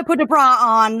 How do I put a bra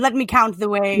on? Let me count the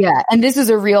ways. Yeah. And this is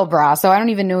a real bra, so I don't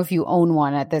even know if you own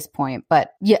one at this point.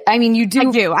 But yeah, I mean, you do.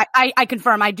 I do. I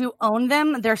confirm. I do own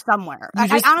them. They're somewhere.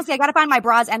 Honestly, I got to find my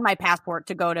bras and my passport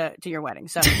to go to your wedding.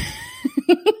 So.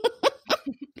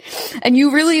 And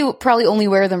you really probably only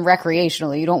wear them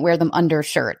recreationally. You don't wear them under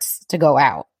shirts to go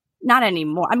out. Not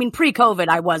anymore. I mean, pre-COVID,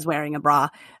 I was wearing a bra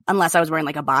unless I was wearing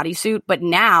like a bodysuit. But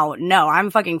now, no,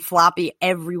 I'm fucking floppy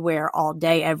everywhere all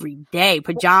day, every day.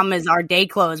 Pajamas are day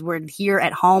clothes. We're here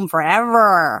at home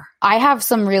forever. I have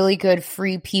some really good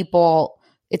Free People.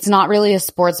 It's not really a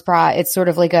sports bra. It's sort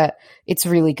of like it's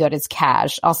really good. It's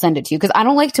cash. I'll send it to you because I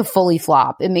don't like to fully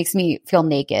flop. It makes me feel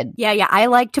naked. Yeah. I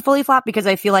like to fully flop because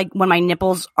I feel like when my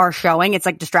nipples are showing, it's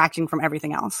like distracting from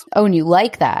everything else. Oh, and you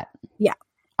like that? Yeah.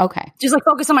 Okay. Just like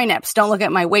focus on my nips. Don't look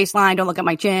at my waistline. Don't look at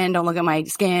my chin. Don't look at my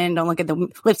skin. Don't look at the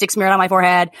lipstick smeared on my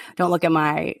forehead. Don't look at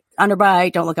my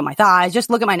underbite. Don't look at my thighs. Just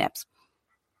look at my nips.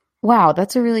 Wow.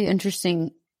 That's a really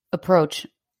interesting approach.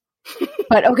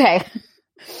 But okay.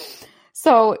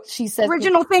 So she says,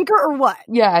 original thinker or what?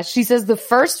 Yeah. She says the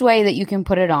first way that you can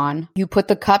put it on, you put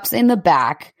the cups in the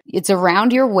back. It's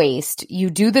around your waist. You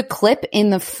do the clip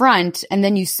in the front and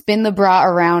then you spin the bra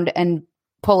around and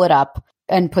pull it up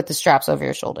and put the straps over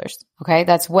your shoulders. Okay.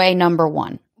 That's way number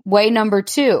 1. Way number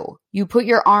 2, you put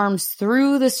your arms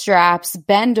through the straps,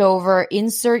 bend over,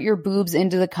 insert your boobs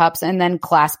into the cups and then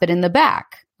clasp it in the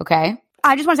back. Okay.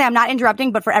 I just want to say I'm not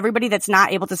interrupting, but for everybody that's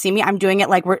not able to see me, I'm doing it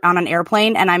like we're on an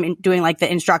airplane and I'm doing like the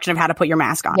instruction of how to put your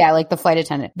mask on. Yeah, like the flight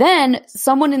attendant. Then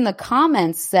someone in the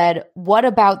comments said, what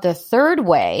about the third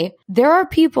way? There are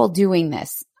people doing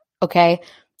this, okay?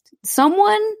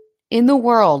 Someone in the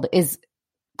world is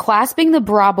clasping the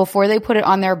bra before they put it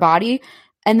on their body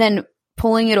and then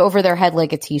pulling it over their head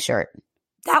like a t-shirt.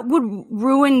 That would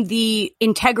ruin the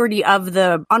integrity of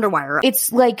the underwire.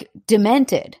 It's like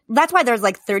demented. That's why there's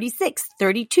like 36,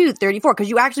 32, 34, because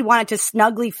you actually want it to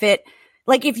snugly fit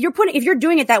Like if you're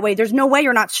doing it that way, there's no way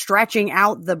you're not stretching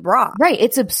out the bra. Right.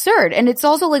 It's absurd. And it's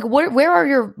also like, where are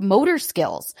your motor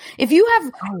skills? If you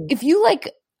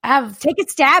take a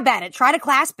stab at it, try to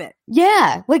clasp it.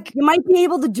 Yeah. Like you might be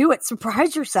able to do it.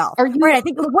 Surprise yourself. Right. I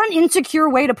think what an insecure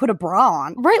way to put a bra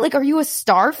on. Right. Like, are you a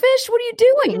starfish? What are you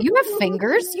doing? You have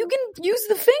fingers. You can use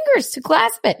the fingers to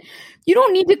clasp it. You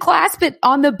don't need to clasp it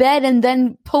on the bed and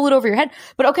then pull it over your head.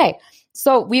 But okay.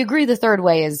 So we agree the third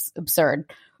way is absurd.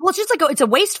 Well, it's just like, it's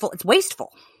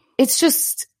wasteful. It's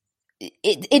just,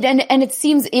 it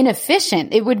seems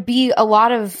inefficient. It would be a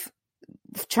lot of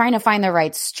trying to find the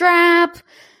right strap,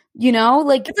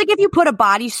 like. It's like if you put a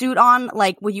bodysuit on,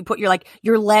 like when you put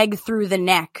your leg through the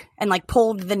neck and like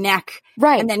pulled the neck.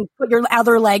 Right. And then put your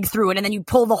other leg through it and then you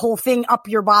pull the whole thing up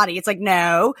your body. It's like,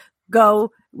 no, go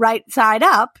right side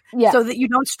up so that you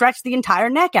don't stretch the entire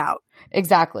neck out.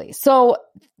 Exactly. So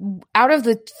out of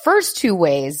the first two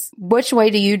ways, which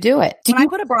way do you do it? Do when you I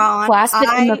put a bra on, clasp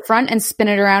it in the front and spin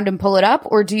it around and pull it up?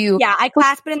 Or do you? Yeah, I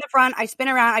clasp it in the front, I spin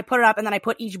around, I put it up, and then I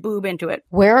put each boob into it.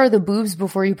 Where are the boobs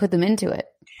before you put them into it?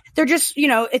 They're just,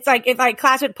 it's like if I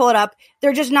clasp it, pull it up,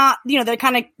 they're just not,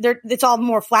 it's all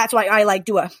more flat. So I like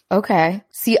do a. Okay.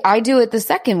 See, I do it the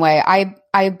second way.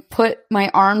 I put my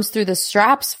arms through the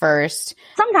straps first.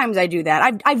 Sometimes I do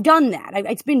that. I've done that.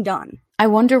 It's been done. I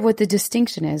wonder what the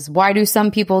distinction is. Why do some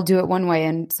people do it one way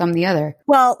and some the other?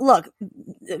 Well, look,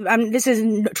 this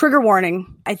is trigger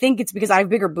warning. I think it's because I have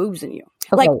bigger boobs than you.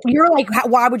 Okay. Like, you're like,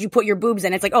 why would you put your boobs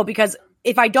in? It's like, oh, because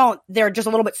if I don't, they're just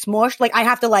a little bit smushed. Like, I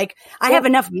have to I have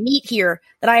enough meat here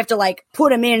that I have to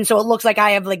put them in so it looks like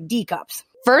I have D cups.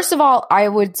 First of all, I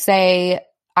would say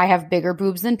I have bigger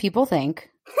boobs than people think.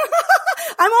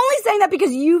 I'm only saying that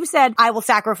because you said I will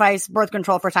sacrifice birth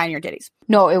control for tinier titties.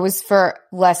 No, it was for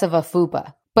less of a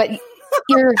fupa. But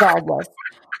irregardless,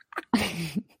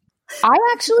 I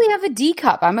actually have a D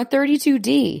cup. I'm a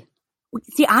 32D.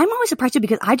 See, I'm always surprised too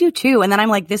because I do too. And then I'm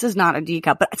like, this is not a D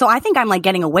cup. But so I think I'm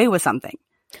getting away with something.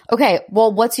 Okay.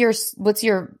 Well, what's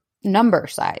your number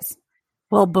size?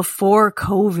 Well, before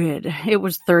COVID, it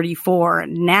was 34.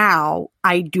 Now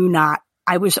I do not.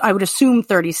 I would assume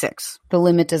 36. The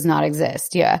limit does not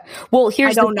exist. Yeah. Well,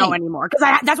 I don't know anymore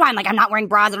because that's why I'm not wearing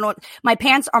bras. I don't know. My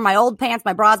pants are my old pants.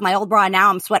 My bras, my old bra. Now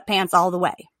I'm sweatpants all the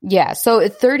way. Yeah. So a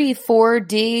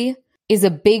 34D is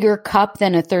a bigger cup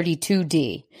than a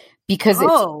 32D because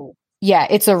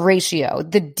it's a ratio.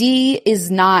 The D is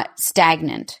not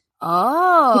stagnant.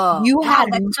 Oh,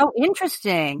 that's so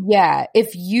interesting. Yeah,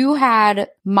 if you had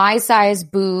my size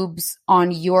boobs on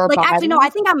your body, actually, no,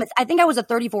 I think I was a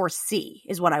 34C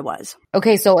is what I was.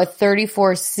 Okay, so a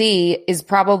 34C is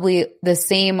probably the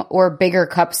same or bigger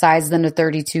cup size than a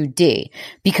 32D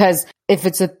because if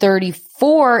it's a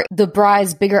 34, the bra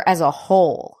is bigger as a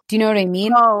whole. Do you know what I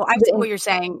mean? Oh, I see what you're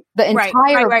saying. The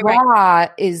entire bra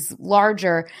is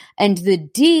larger, and the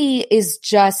D is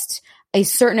just a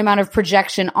certain amount of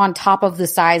projection on top of the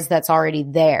size that's already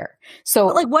there.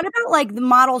 So but what about the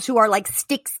models who are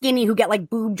stick skinny who get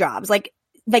boob jobs? Like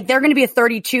they're going to be a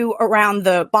 32 around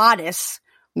the bodice,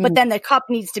 but then the cup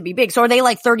needs to be big. So are they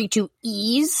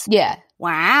 32Es? Yeah.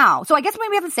 Wow. So I guess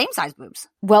maybe we have the same size boobs.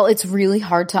 Well, it's really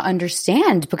hard to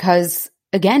understand because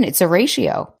again, it's a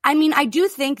ratio. I mean, I do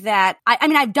think that,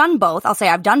 I've done both. I'll say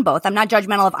I've done both. I'm not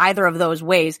judgmental of either of those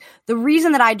ways. The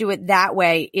reason that I do it that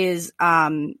way is,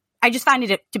 I just find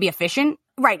it to be efficient.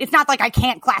 Right. It's not like I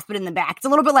can't clasp it in the back. It's a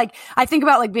little bit like I think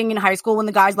about being in high school when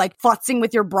the guy's futzing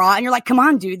with your bra and you're like, come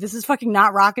on, dude, this is fucking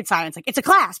not rocket science. It's a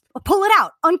clasp. Pull it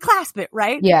out, unclasp it.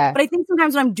 Right. Yeah. But I think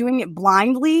sometimes when I'm doing it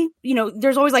blindly,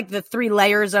 there's always the three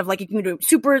layers of you can do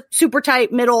super, super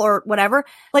tight, middle or whatever.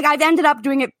 I've ended up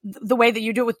doing it the way that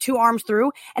you do it with two arms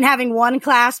through and having one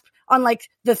clasp on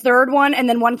the third one and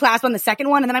then one clasp on the second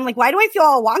one. And then I'm like, why do I feel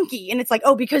all wonky? And it's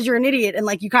oh, because you're an idiot. And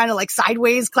you kind of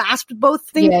sideways clasped both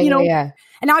things, Yeah.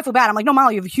 And now I feel bad. I'm like, no,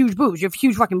 Molly, you have huge boobs. You have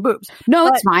huge fucking boobs. No,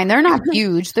 it's fine. They're not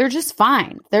huge. They're just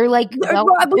fine. They're I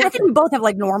think we both have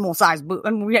normal size boobs.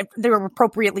 I mean, they're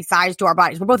appropriately sized to our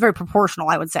bodies. We're both very proportional,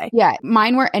 I would say. Yeah.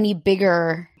 Mine were any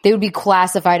bigger, they would be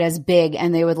classified as big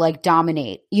and they would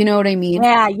dominate. You know what I mean?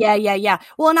 Yeah.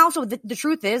 Well, and also the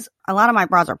truth is a lot of my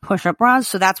bras are push-up bras.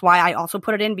 So that's why I also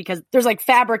put it in because there's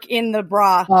fabric in the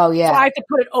bra. Oh, yeah. So I have to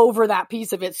put it over that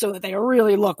piece of it so that they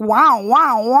really look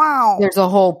wow. There's a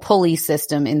whole pulley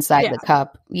system inside the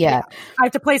cup. Yeah. I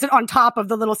have to place it on top of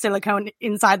the little silicone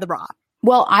inside the bra.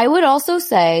 Well, I would also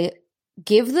say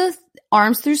give the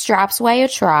arms through straps way a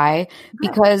try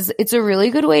because it's a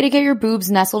really good way to get your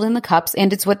boobs nestled in the cups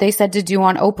and it's what they said to do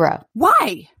on Oprah.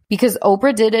 Why? Because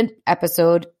Oprah did an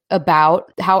episode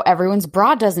about how everyone's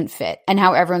bra doesn't fit and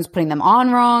how everyone's putting them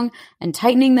on wrong and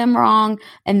tightening them wrong.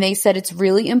 And they said it's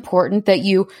really important that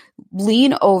you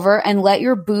lean over and let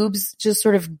your boobs just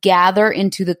sort of gather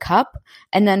into the cup.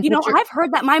 And then, I've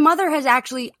heard that. My mother has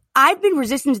actually, I've been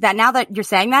resistant to that. Now that you're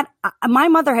saying that, my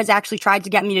mother has actually tried to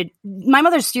get me to, my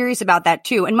mother's serious about that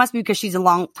too. And must be because she's a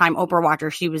long time Oprah watcher.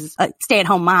 She was a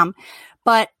stay-at-home mom.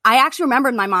 But I actually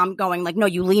remembered my mom going like, no,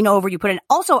 you lean over, you put it.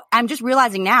 Also, I'm just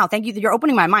realizing now, thank you, you're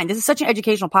opening my mind. This is such an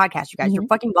educational podcast, you guys. You're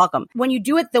fucking welcome. When you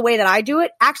do it the way that I do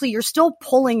it, actually, you're still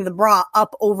pulling the bra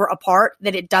up over a part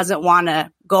that it doesn't want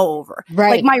to go over. Right.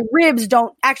 Like my ribs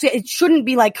don't, actually, it shouldn't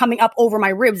be like coming up over my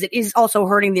ribs. It is also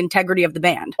hurting the integrity of the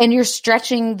band. And you're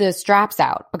stretching the straps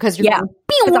out because you're going,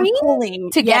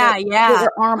 pulling to get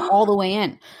your arm all the way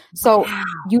in. So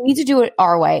you need to do it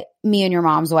our way, me and your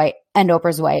mom's way and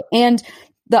Oprah's way. And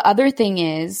the other thing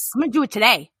is, I'm going to do it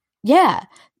today. Yeah.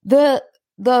 I'm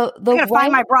going to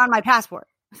find my bra and my passport.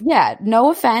 Yeah.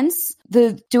 No offense.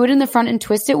 The do it in the front and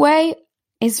twist it way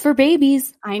is for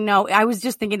babies. I know. I was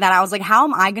just thinking that. I was like, how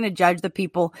am I going to judge the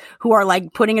people who are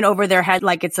like putting it over their head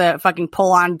like it's a fucking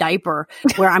pull-on diaper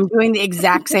where I'm doing the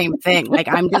exact same thing. Like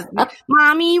I'm just,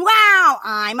 mommy, wow,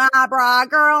 I'm a bra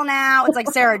girl now. It's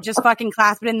like, Sarah, just fucking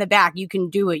clasp it in the back. You can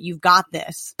do it. You've got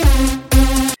this.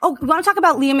 Oh, you want to talk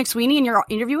about Leah McSweeney and your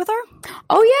interview with her?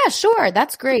 Oh, yeah, sure.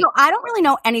 That's great. So I don't really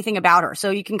know anything about her, so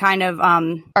you can kind of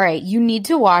All right, you need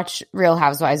to watch Real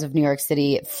Housewives of New York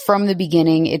City from the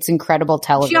beginning. It's incredible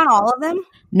television. Is she on all of them?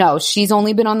 No, she's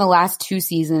only been on the last 2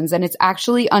 seasons, and it's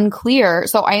actually unclear.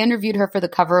 So I interviewed her for the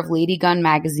cover of Lady Gun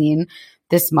magazine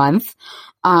this month.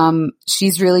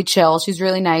 She's really chill. She's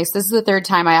really nice. This is the 3rd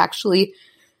time I actually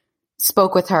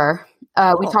spoke with her.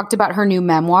 We talked about her new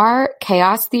memoir,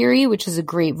 Chaos Theory, which is a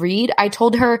great read. I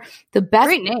told her the best—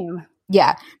 Great name.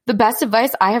 Yeah. The best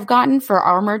advice I have gotten for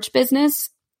our merch business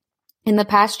in the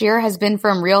past year has been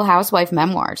from Real Housewife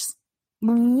Memoirs.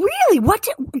 Really?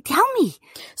 Tell me.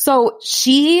 So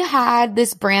she had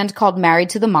this brand called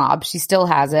Married to the Mob. She still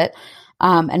has it.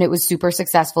 And it was super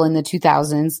successful in the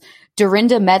 2000s.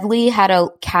 Dorinda Medley had a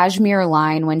cashmere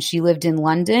line when she lived in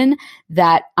London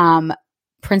that,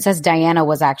 Princess Diana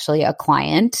was actually a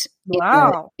client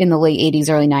in the late 80s,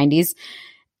 early 90s.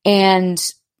 And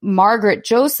Margaret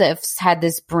Josephs had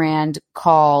this brand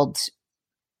called,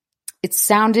 it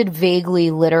sounded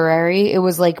vaguely literary. It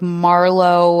was like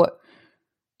Marlowe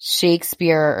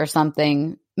Shakespeare or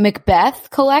something.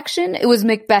 Macbeth Collection. It was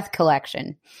Macbeth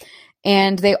Collection.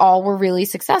 And they all were really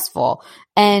successful.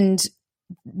 And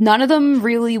none of them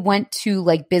really went to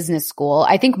like business school.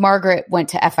 I think Margaret went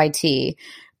to FIT.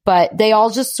 But they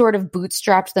all just sort of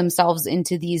bootstrapped themselves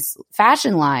into these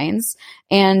fashion lines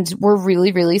and were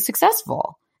really, really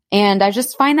successful. And I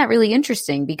just find that really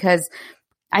interesting because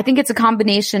I think it's a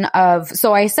combination of,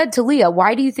 so I said to Leah,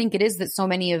 why do you think it is that so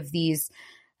many of these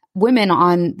women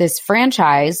on this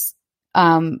franchise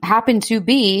happen to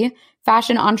be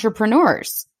fashion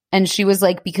entrepreneurs? And she was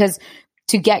like, because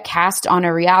to get cast on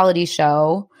a reality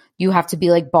show, you have to be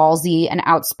like ballsy and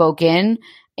outspoken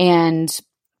and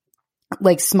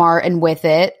like smart and with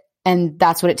it. And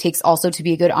that's what it takes also to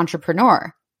be a good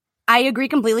entrepreneur. I agree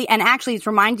completely. And actually it's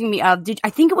reminding me of, I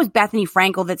think it was Bethany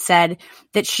Frankel that said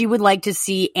that she would like to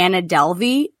see Anna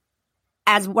Delvey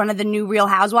as one of the new Real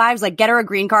Housewives, like get her a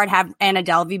green card, have Anna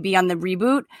Delvey be on the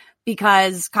reboot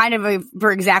because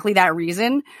for exactly that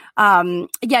reason.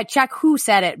 Yeah, check who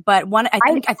said it. But I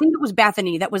think it was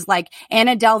Bethany that was like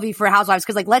Anna Delvey for Housewives.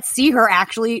 Cause like, let's see her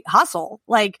actually hustle.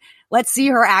 Like, let's see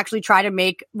her actually try to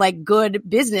make like good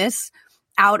business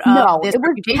out of this. It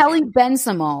was Kelly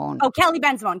Ben-Simone. Oh, Kelly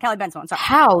Ben-Simone. Sorry.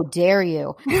 How dare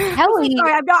you? Kelly.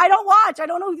 Sorry, I don't watch. I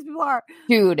don't know who these people are.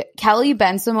 Dude, Kelly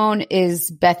Ben-Simone is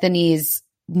Bethany's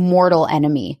mortal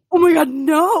enemy. Oh my God,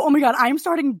 no. Oh my God, I'm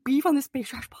starting beef on this Space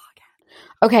Trash podcast.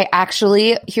 Okay,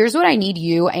 actually, here's what I need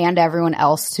you and everyone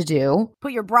else to do.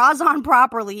 Put your bras on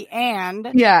properly and...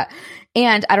 Yeah.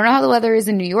 And I don't know how the weather is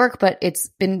in New York, but it's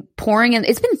been pouring and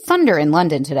it's been thunder in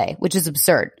London today, which is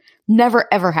absurd. Never,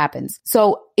 ever happens.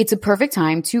 So it's a perfect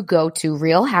time to go to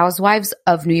Real Housewives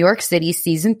of New York City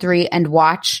season 3 and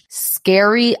watch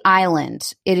Scary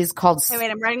Island. It is called...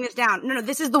 Wait, I'm writing this down. No,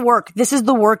 this is the work. This is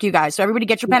the work, you guys. So everybody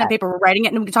get your pen and paper. We're writing it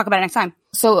and we can talk about it next time.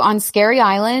 So on Scary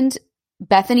Island...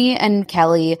 Bethany and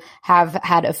Kelly have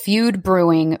had a feud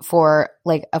brewing for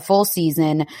like a full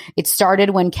season. It started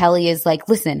when Kelly is like,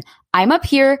 listen, I'm up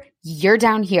here, you're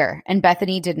down here. And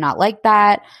Bethany did not like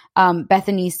that.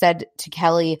 Bethany said to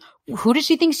Kelly, who does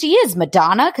she think she is?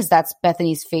 Madonna? Because that's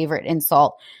Bethany's favorite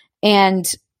insult.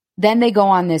 And then they go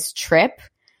on this trip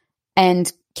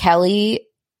and Kelly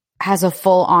has a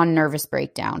full on nervous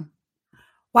breakdown.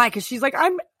 Why? Because she's like,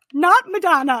 not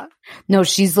Madonna. No,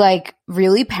 she's like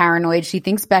really paranoid. She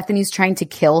thinks Bethany's trying to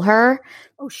kill her.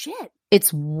 Oh shit.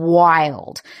 It's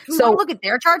wild. So look at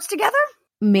their charts together?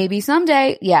 Maybe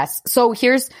someday. Yes. So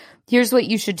here's what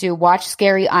you should do. Watch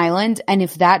Scary Island. And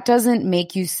if that doesn't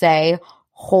make you say,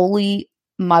 holy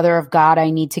mother of God, I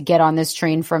need to get on this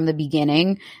train from the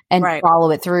beginning and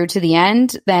follow it through to the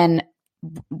end, then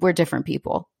we're different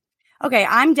people. Okay,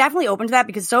 I'm definitely open to that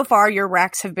because so far your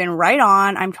recs have been right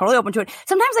on. I'm totally open to it.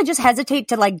 Sometimes I just hesitate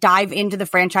to like dive into the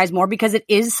franchise more because it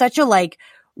is such a like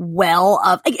well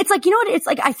of, it's like, you know what? It's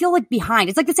like, I feel like behind.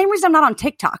 It's like the same reason I'm not on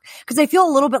TikTok because I feel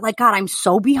a little bit like, God, I'm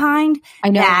so behind. I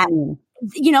know. That,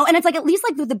 you know, and it's like, at least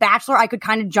like with The Bachelor, I could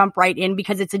kind of jump right in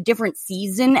because it's a different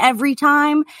season every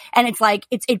time. And it's like,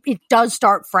 it does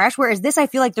start fresh. Whereas this, I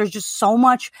feel like there's just so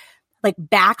much like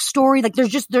backstory. Like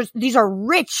these are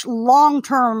rich,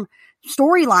 long-term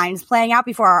storylines playing out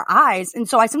before our eyes. And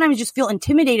so I sometimes just feel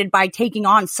intimidated by taking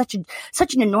on such an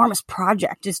enormous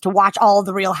project is to watch all of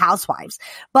the Real Housewives.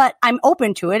 But I'm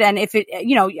open to it. And if it,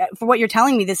 you know, for what you're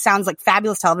telling me, this sounds like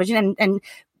fabulous television and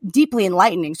deeply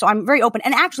enlightening. So I'm very open.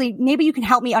 And actually, maybe you can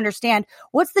help me understand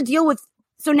what's the deal with,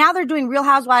 so now they're doing Real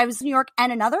Housewives New York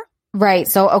and another? Right.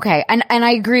 So, okay. And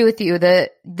I agree with you. The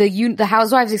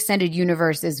Housewives extended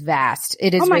universe is vast.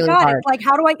 It is really hard. It's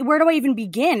like, where do I even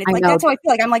begin? It's like, that's how I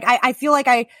feel like. I'm like, I feel like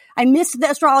I missed the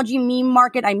astrology meme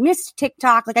market. I missed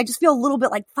TikTok. Like, I just feel a little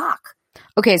bit like, fuck.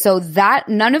 Okay. So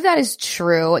none of that is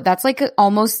true. That's like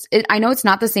almost, I know it's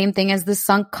not the same thing as the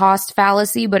sunk cost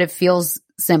fallacy, but it feels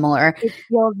similar. It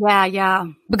feels, yeah.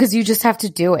 Because you just have to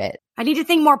do it. I need to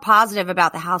think more positive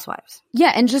about the Housewives.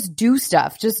 Yeah. And just do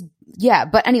stuff. Yeah.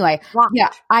 But anyway,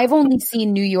 I've only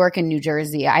seen New York and New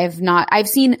Jersey. I've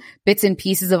seen bits and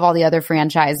pieces of all the other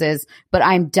franchises, but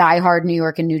I'm diehard New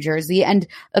York and New Jersey. And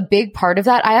a big part of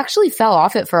that, I actually fell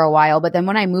off it for a while, but then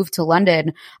when I moved to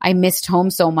London, I missed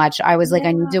home so much. I was like,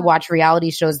 I need to watch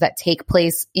reality shows that take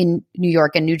place in New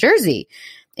York and New Jersey.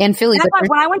 And Philly.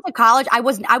 When I went to college, I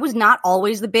was not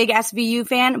always the big SVU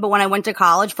fan, but when I went to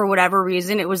college, for whatever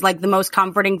reason, it was like the most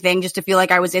comforting thing just to feel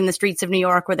like I was in the streets of New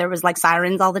York where there was like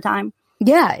sirens all the time.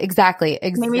 Yeah, exactly.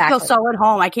 It made me feel so at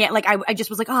home. I can't I just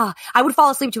was like, I would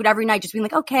fall asleep to it every night just being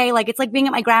like, okay, like it's like being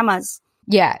at my grandma's.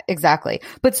 Yeah, exactly.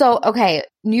 But so, okay,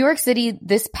 New York City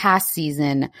this past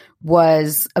season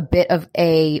was a bit of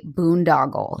a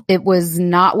boondoggle. It was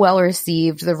not well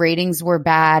received. The ratings were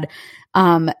bad.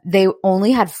 They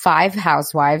only had 5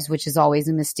 housewives, which is always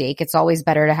a mistake. It's always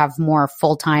better to have more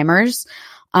full-timers.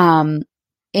 And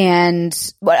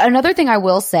another thing I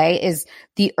will say is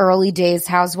the early days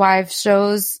housewives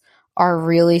shows are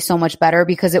really so much better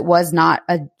because it was not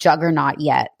a juggernaut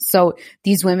yet. So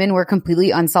these women were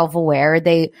completely unself-aware.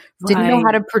 They didn't know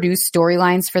how to produce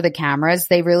storylines for the cameras.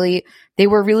 They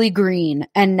were really green.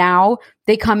 And now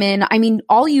they come in. I mean,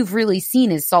 all you've really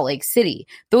seen is Salt Lake City.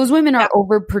 Those women are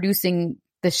overproducing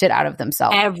the shit out of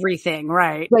themselves. Everything,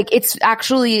 right. Like it's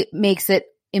actually makes it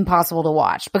impossible to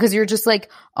watch because you're just like,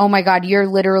 oh my God, you're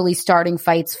literally starting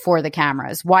fights for the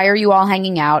cameras. Why are you all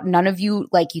hanging out? None of you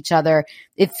like each other.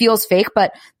 It feels fake,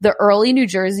 but the early New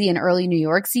Jersey and early New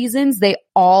York seasons, they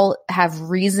all have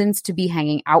reasons to be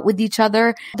hanging out with each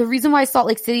other. The reason why Salt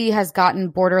Lake City has gotten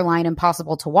borderline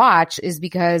impossible to watch is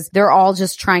because they're all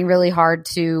just trying really hard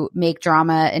to make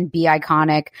drama and be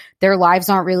iconic. Their lives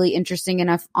aren't really interesting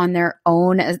enough on their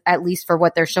own, at least for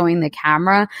what they're showing the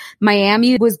camera.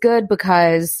 Miami was good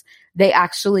because they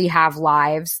actually have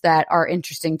lives that are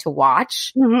interesting to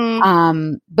watch.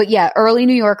 Mm-hmm. But yeah, early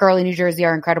New York, early New Jersey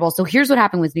are incredible. So here's what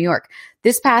happened with New York.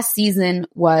 This past season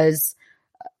was,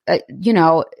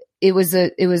 it was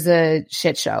a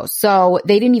shit show. So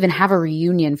they didn't even have a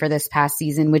reunion for this past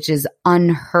season, which is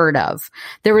unheard of.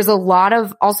 There was a lot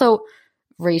of also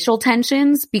racial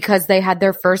tensions because they had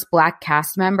their first Black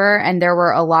cast member and there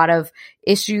were a lot of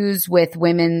issues with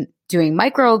women doing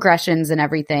microaggressions and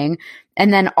everything.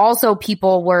 And then also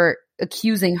people were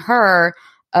accusing her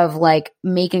of like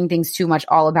making things too much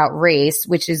all about race,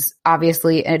 which is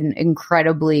obviously an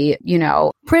incredibly,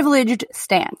 privileged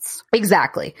stance.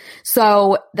 Exactly.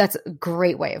 So that's a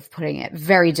great way of putting it.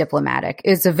 Very diplomatic.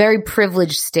 It's a very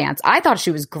privileged stance. I thought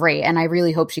she was great and I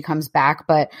really hope she comes back,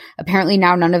 but apparently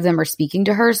now none of them are speaking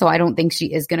to her. So I don't think she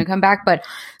is going to come back. But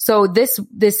so this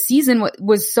season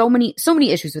was so many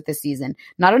issues with this season.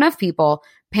 Not enough people.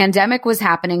 Pandemic was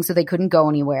happening, so they couldn't go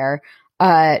anywhere.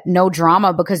 No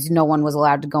drama because no one was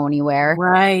allowed to go anywhere.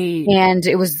 Right. And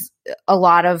it was a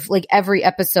lot of like every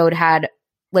episode had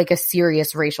like a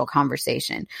serious racial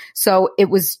conversation. So it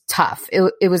was tough.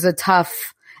 It was a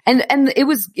tough, and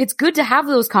it's good to have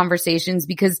those conversations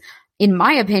because in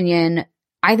my opinion,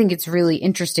 I think it's really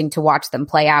interesting to watch them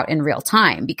play out in real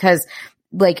time because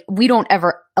like, we don't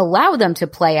ever allow them to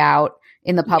play out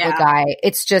in the public eye.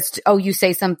 It's just, oh, you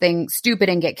say something stupid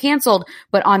and get canceled.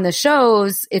 But on the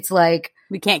shows, it's like,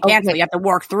 we can't cancel. You have to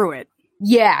work through it.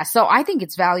 Yeah. So I think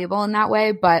it's valuable in that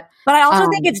way. But I also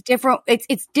think it's different.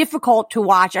 It's difficult to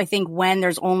watch, I think, when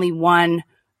there's only one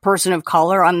person of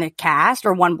color on the cast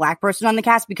or one Black person on the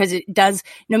cast, because it does,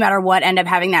 no matter what, end up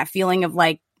having that feeling of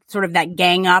like sort of that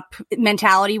gang up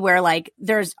mentality where like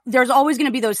there's always going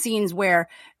to be those scenes where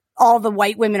all the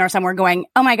white women are somewhere going,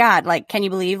 oh my God, like, can you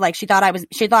believe, like, she thought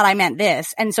I meant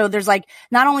this. And so there's like,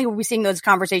 not only were we seeing those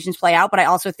conversations play out, but I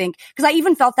also think, because I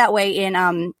even felt that way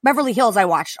in Beverly Hills, I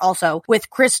watched also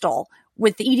with Crystal,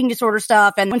 with the eating disorder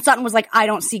stuff. And when Sutton was like, I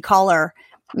don't see color.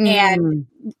 And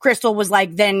Crystal was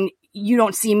like, then you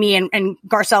don't see me. And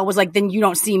Garcelle was like, then you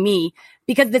don't see me.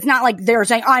 Because it's not like they're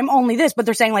saying, I'm only this, but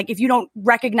they're saying like, if you don't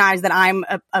recognize that I'm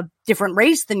a different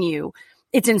race than you,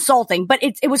 it's insulting. But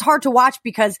it was hard to watch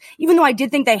because even though I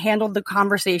did think they handled the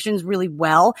conversations really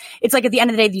well, it's like at the end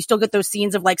of the day, you still get those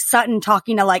scenes of like Sutton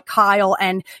talking to like Kyle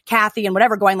and Kathy and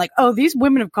whatever, going like, oh, these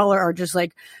women of color are just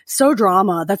like so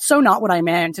drama. That's so not what I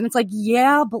meant. And it's like,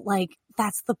 yeah, but like,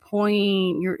 that's the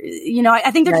point.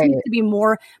 I think there needs to be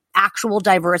more actual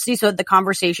diversity so that the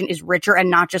conversation is richer and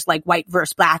not just like white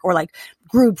versus Black or like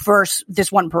group versus this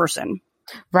one person.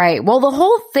 Right. Well, the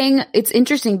whole thing, it's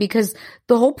interesting because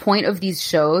the whole point of these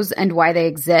shows and why they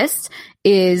exist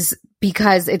is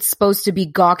because it's supposed to be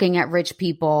gawking at rich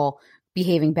people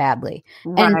behaving badly.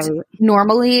 Right. And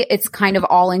normally it's kind of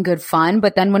all in good fun,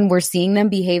 but then when we're seeing them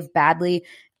behave badly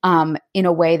in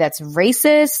a way that's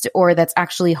racist or that's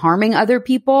actually harming other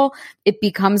people, it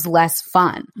becomes less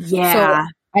fun. Yeah.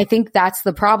 So I think that's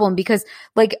the problem because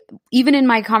like even in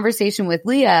my conversation with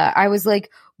Leah, I was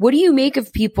like, what do you make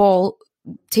of people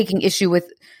taking issue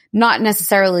with not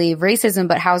necessarily racism,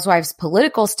 but housewives'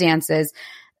 political stances?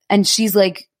 And she's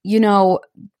like,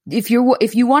 if you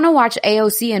want to watch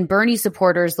AOC and Bernie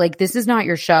supporters, like this is not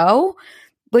your show.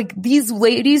 Like these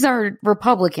ladies are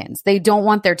Republicans. They don't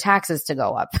want their taxes to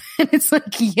go up. And it's like,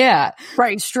 yeah.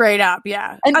 Right. Straight up.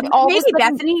 Yeah. And maybe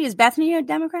Bethany, is Bethany a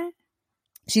Democrat?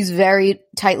 She's very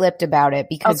tight-lipped about it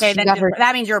because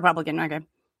that means you're a Republican. Okay.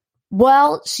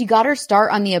 Well, she got her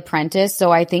start on The Apprentice,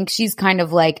 so I think she's kind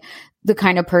of like the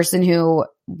kind of person who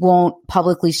won't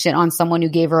publicly shit on someone who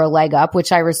gave her a leg up,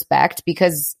 which I respect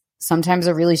because sometimes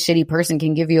a really shitty person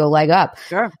can give you a leg up.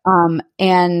 Sure.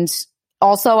 And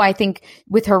also I think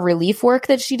with her relief work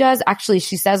that she does, actually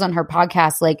she says on her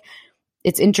podcast, like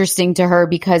it's interesting to her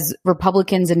because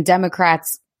Republicans and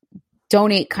Democrats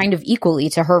donate kind of equally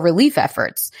to her relief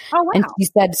efforts. Oh, wow. And she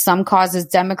said some causes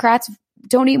Democrats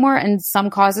donate more and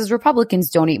some causes Republicans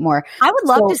donate more. I would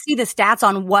love to see the stats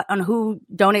on who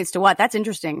donates to what. That's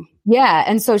interesting. Yeah.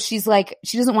 And so she's like,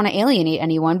 she doesn't want to alienate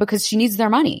anyone because she needs their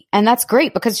money. And that's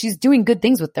great because she's doing good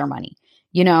things with their money.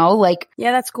 Like.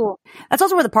 Yeah, that's cool. That's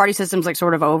also where the party system's like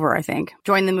sort of over, I think.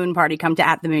 Join the Moon Party, come to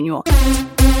 @TheMoonual.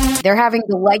 They're having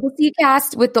the legacy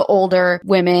cast with the older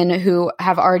women who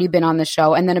have already been on the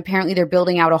show. And then apparently they're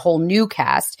building out a whole new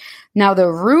cast. Now, the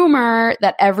rumor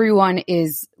that everyone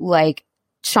is like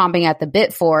chomping at the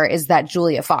bit for is that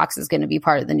Julia Fox is going to be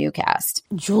part of the new cast.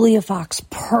 Julia Fox,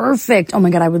 perfect. Oh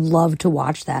my God, I would love to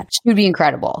watch that. She would be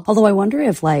incredible. Although I wonder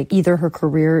if like either her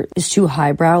career is too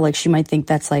highbrow, like she might think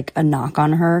that's like a knock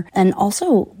on her. And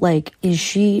also like, is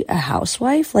she a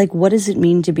housewife? Like what does it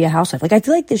mean to be a housewife? Like I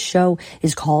feel like this show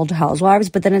is called Housewives,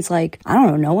 but then it's like, I don't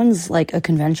know, no one's like a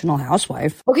conventional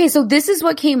housewife. Okay, so this is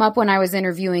what came up when I was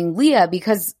interviewing Leah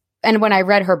and when I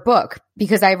read her book,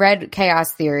 because I read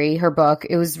Chaos Theory, her book,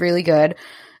 it was really good.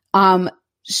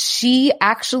 She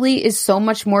actually is so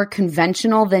much more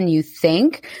conventional than you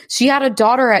think. She had a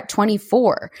daughter at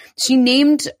 24. She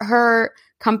named her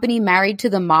company Married to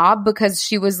the Mob because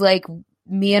she was like,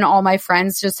 me and all my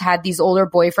friends just had these older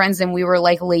boyfriends and we were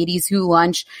like ladies who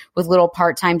lunch with little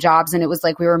part-time jobs. And it was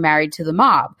like we were married to the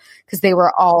mob because they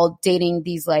were all dating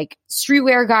these like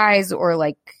streetwear guys or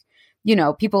like,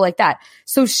 people like that.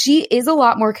 So she is a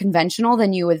lot more conventional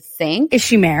than you would think. Is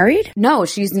she married? No,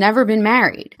 she's never been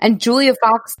married. And Julia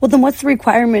Fox. Well, then what's the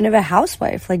requirement of a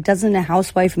housewife? Like, doesn't a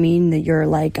housewife mean that you're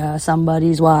like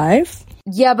somebody's wife?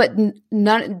 Yeah, but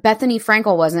Bethany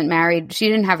Frankel wasn't married. She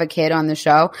didn't have a kid on the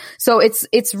show. So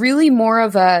it's really more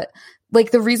of a,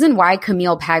 like the reason why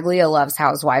Camille Paglia loves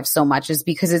Housewives so much is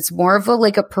because it's more of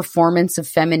a performance of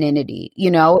femininity.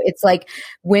 It's like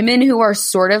women who are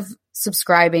sort of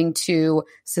subscribing to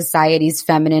society's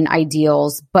feminine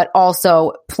ideals, but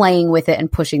also playing with it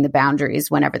and pushing the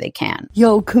boundaries whenever they can.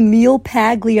 Yo, Camille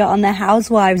Paglia on the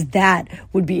Housewives, that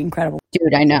would be incredible.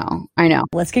 Dude, I know.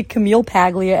 Let's get Camille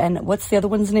Paglia and what's the other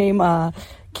one's name?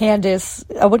 Candace.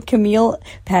 I want Camille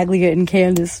Paglia and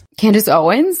Candace. Candace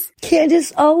Owens?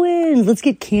 Candace Owens. Let's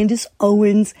get Candace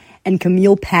Owens and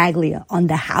Camille Paglia on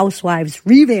the Housewives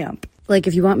revamp. Like,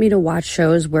 if you want me to watch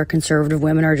shows where conservative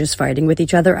women are just fighting with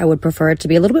each other, I would prefer it to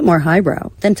be a little bit more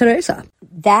highbrow than Teresa.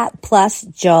 That plus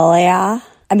Julia.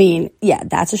 I mean, yeah,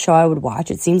 that's a show I would watch.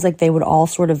 It seems like they would all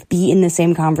sort of be in the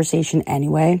same conversation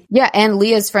anyway. Yeah, and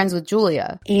Leah's friends with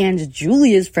Julia. And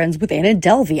Julia's friends with Anna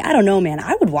Delvey. I don't know, man.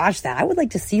 I would watch that. I would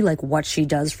like to see, like, what she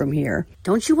does from here.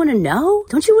 Don't you want to know?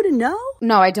 Don't you want to know?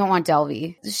 No, I don't want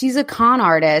Delvey. She's a con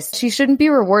artist. She shouldn't be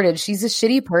rewarded. She's a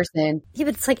shitty person. Yeah,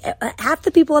 but it's like half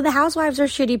the people on the Housewives are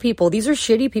shitty people. These are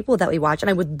shitty people that we watch. And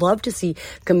I would love to see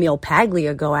Camille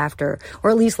Paglia go after, or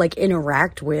at least, like,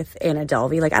 interact with Anna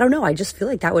Delvey. Like, I don't know. I just feel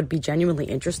like that would be genuinely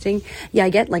interesting. Yeah,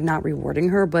 I get like not rewarding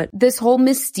her, but this whole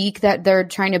mystique that they're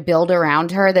trying to build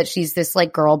around her, that she's this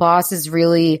like girl boss, is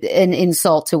really an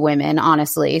insult to women,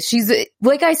 honestly. She's,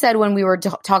 like I said when we were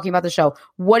talking about the show,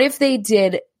 what if they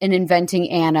did an Inventing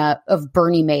Anna of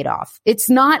Bernie Madoff? It's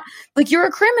not like you're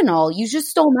a criminal. You just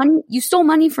stole money. You stole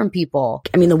money from people.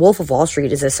 I mean, the Wolf of Wall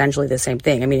Street is essentially the same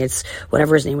thing. I mean, it's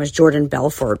whatever his name was, Jordan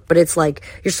Belfort, but it's like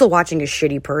you're still watching a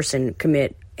shitty person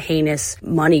commit heinous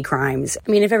money crimes. I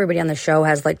mean, if everybody on the show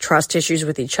has like trust issues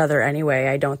with each other anyway,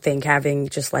 I don't think having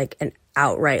just like an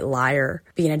outright liar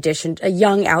be an addition, a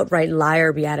young outright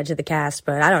liar be added to the cast,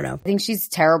 but I don't know. I think she's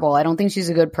terrible. I don't think she's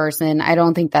a good person. I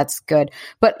don't think that's good.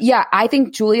 But yeah, I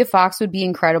think Julia Fox would be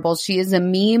incredible. She is a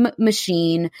meme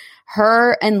machine.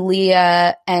 Her and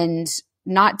Leah and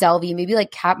not Delvey, maybe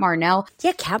like Kat Marnell.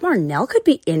 Yeah, Kat Marnell could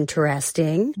be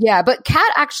interesting. Yeah, but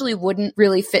Kat actually wouldn't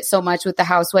really fit so much with the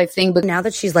housewife thing. But now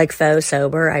that she's like faux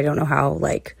sober, I don't know how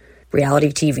like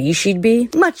reality TV she'd be.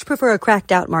 Much prefer a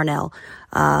cracked out Marnell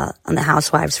on the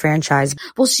Housewives franchise.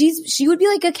 Well, she would be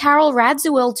like a Carol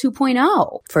Radziwill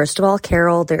 2.0. First of all,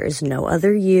 Carol, there is no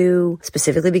other you,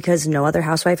 specifically because no other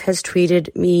housewife has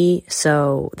treated me,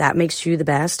 so that makes you the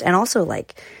best. And also,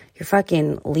 like, you're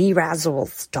fucking Lee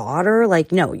Radziwill's daughter.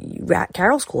 Like, no,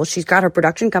 Carol's cool. She's got her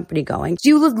production company going.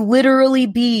 You would literally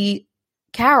be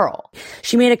Carol.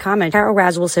 She made a comment. Carol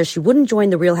Radziwill says she wouldn't join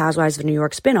the Real Housewives of New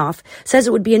York spinoff, says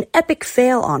it would be an epic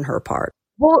fail on her part.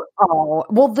 Well,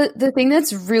 the thing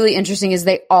that's really interesting is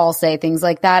they all say things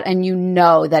like that, and you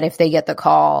know that if they get the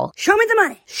call, show me the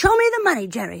money. Show me the money,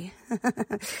 Jerry.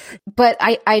 But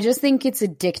I just think it's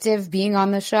addictive being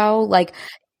on the show. Like,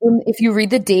 if you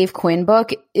read the Dave Quinn book,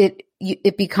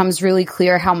 it becomes really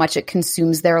clear how much it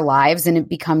consumes their lives, and it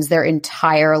becomes their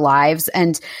entire lives.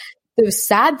 And the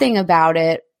sad thing about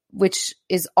it, which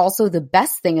is also the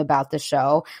best thing about the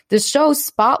show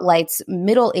spotlights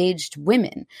middle-aged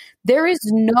women. There is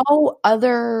no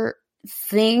other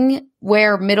thing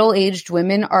where middle-aged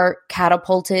women are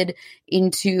catapulted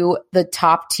into the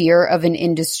top tier of an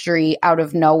industry out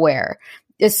of nowhere,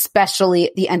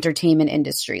 especially the entertainment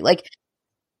industry. Like,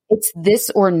 it's this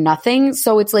or nothing.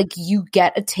 So it's like you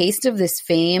get a taste of this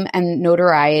fame and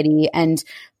notoriety and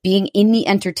being in the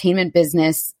entertainment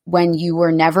business when you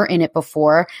were never in it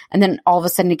before, and then all of a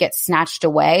sudden it gets snatched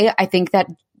away. I think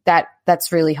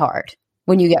that's really hard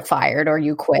when you get fired or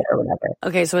you quit or whatever.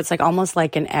 Okay, so it's like almost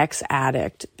like an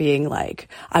ex-addict being like,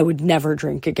 I would never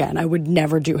drink again. I would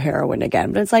never do heroin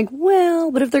again. But it's like,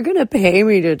 well, but if they're going to pay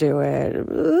me to do it.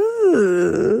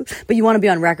 Ooh. But you want to be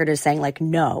on record as saying like,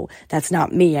 no, that's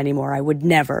not me anymore. I would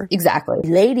never. Exactly.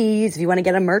 Ladies, if you want to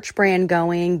get a merch brand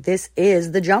going, this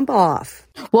is the jump off.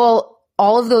 Well,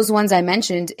 all of those ones I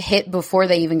mentioned hit before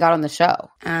they even got on the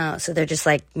show. Oh, so they're just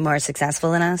like more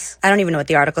successful than us? I don't even know what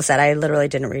the article said. I literally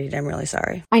didn't read it. I'm really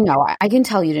sorry. I know. I can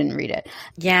tell you didn't read it.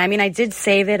 Yeah, I mean, I did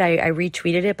save it. I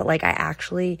retweeted it, but like I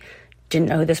actually didn't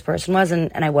know who this person was,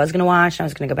 and I was going to watch, and I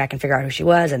was going to go back and figure out who she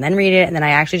was and then read it, and then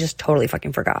I actually just totally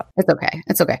fucking forgot. It's okay.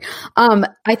 It's okay.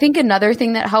 I think another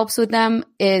thing that helps with them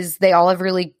is they all have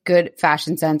really good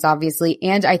fashion sense, obviously,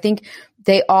 and I think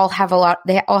they all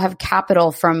have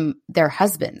capital from their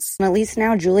husbands. At least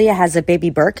now Julia has a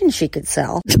baby Birkin she could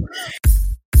sell.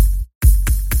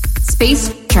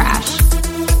 Space trash.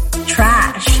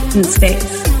 Trash in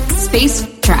space.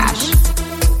 Space trash.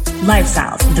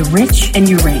 Lifestyles of the rich and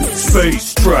Uranus.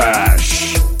 Space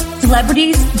trash.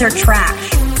 Celebrities, they're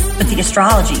trash, but the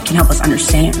astrology can help us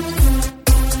understand.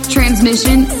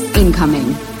 Transmission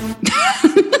incoming.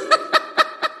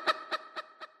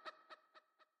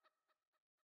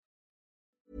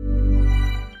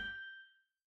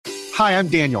 Hi, I'm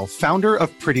Daniel, founder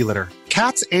of Pretty Litter.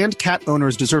 Cats and cat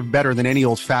owners deserve better than any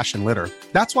old-fashioned litter.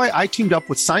 That's why I teamed up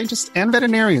with scientists and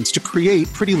veterinarians to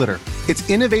create Pretty Litter. Its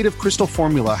innovative crystal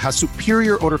formula has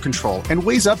superior odor control and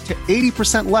weighs up to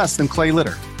 80% less than clay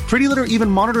litter. Pretty Litter even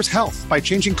monitors health by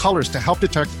changing colors to help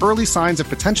detect early signs of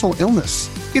potential illness.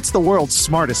 It's the world's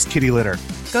smartest kitty litter.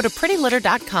 Go to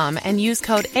prettylitter.com and use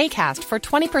code ACAST for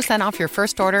 20% off your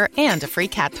first order and a free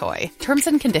cat toy. Terms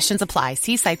and conditions apply.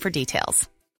 See site for details.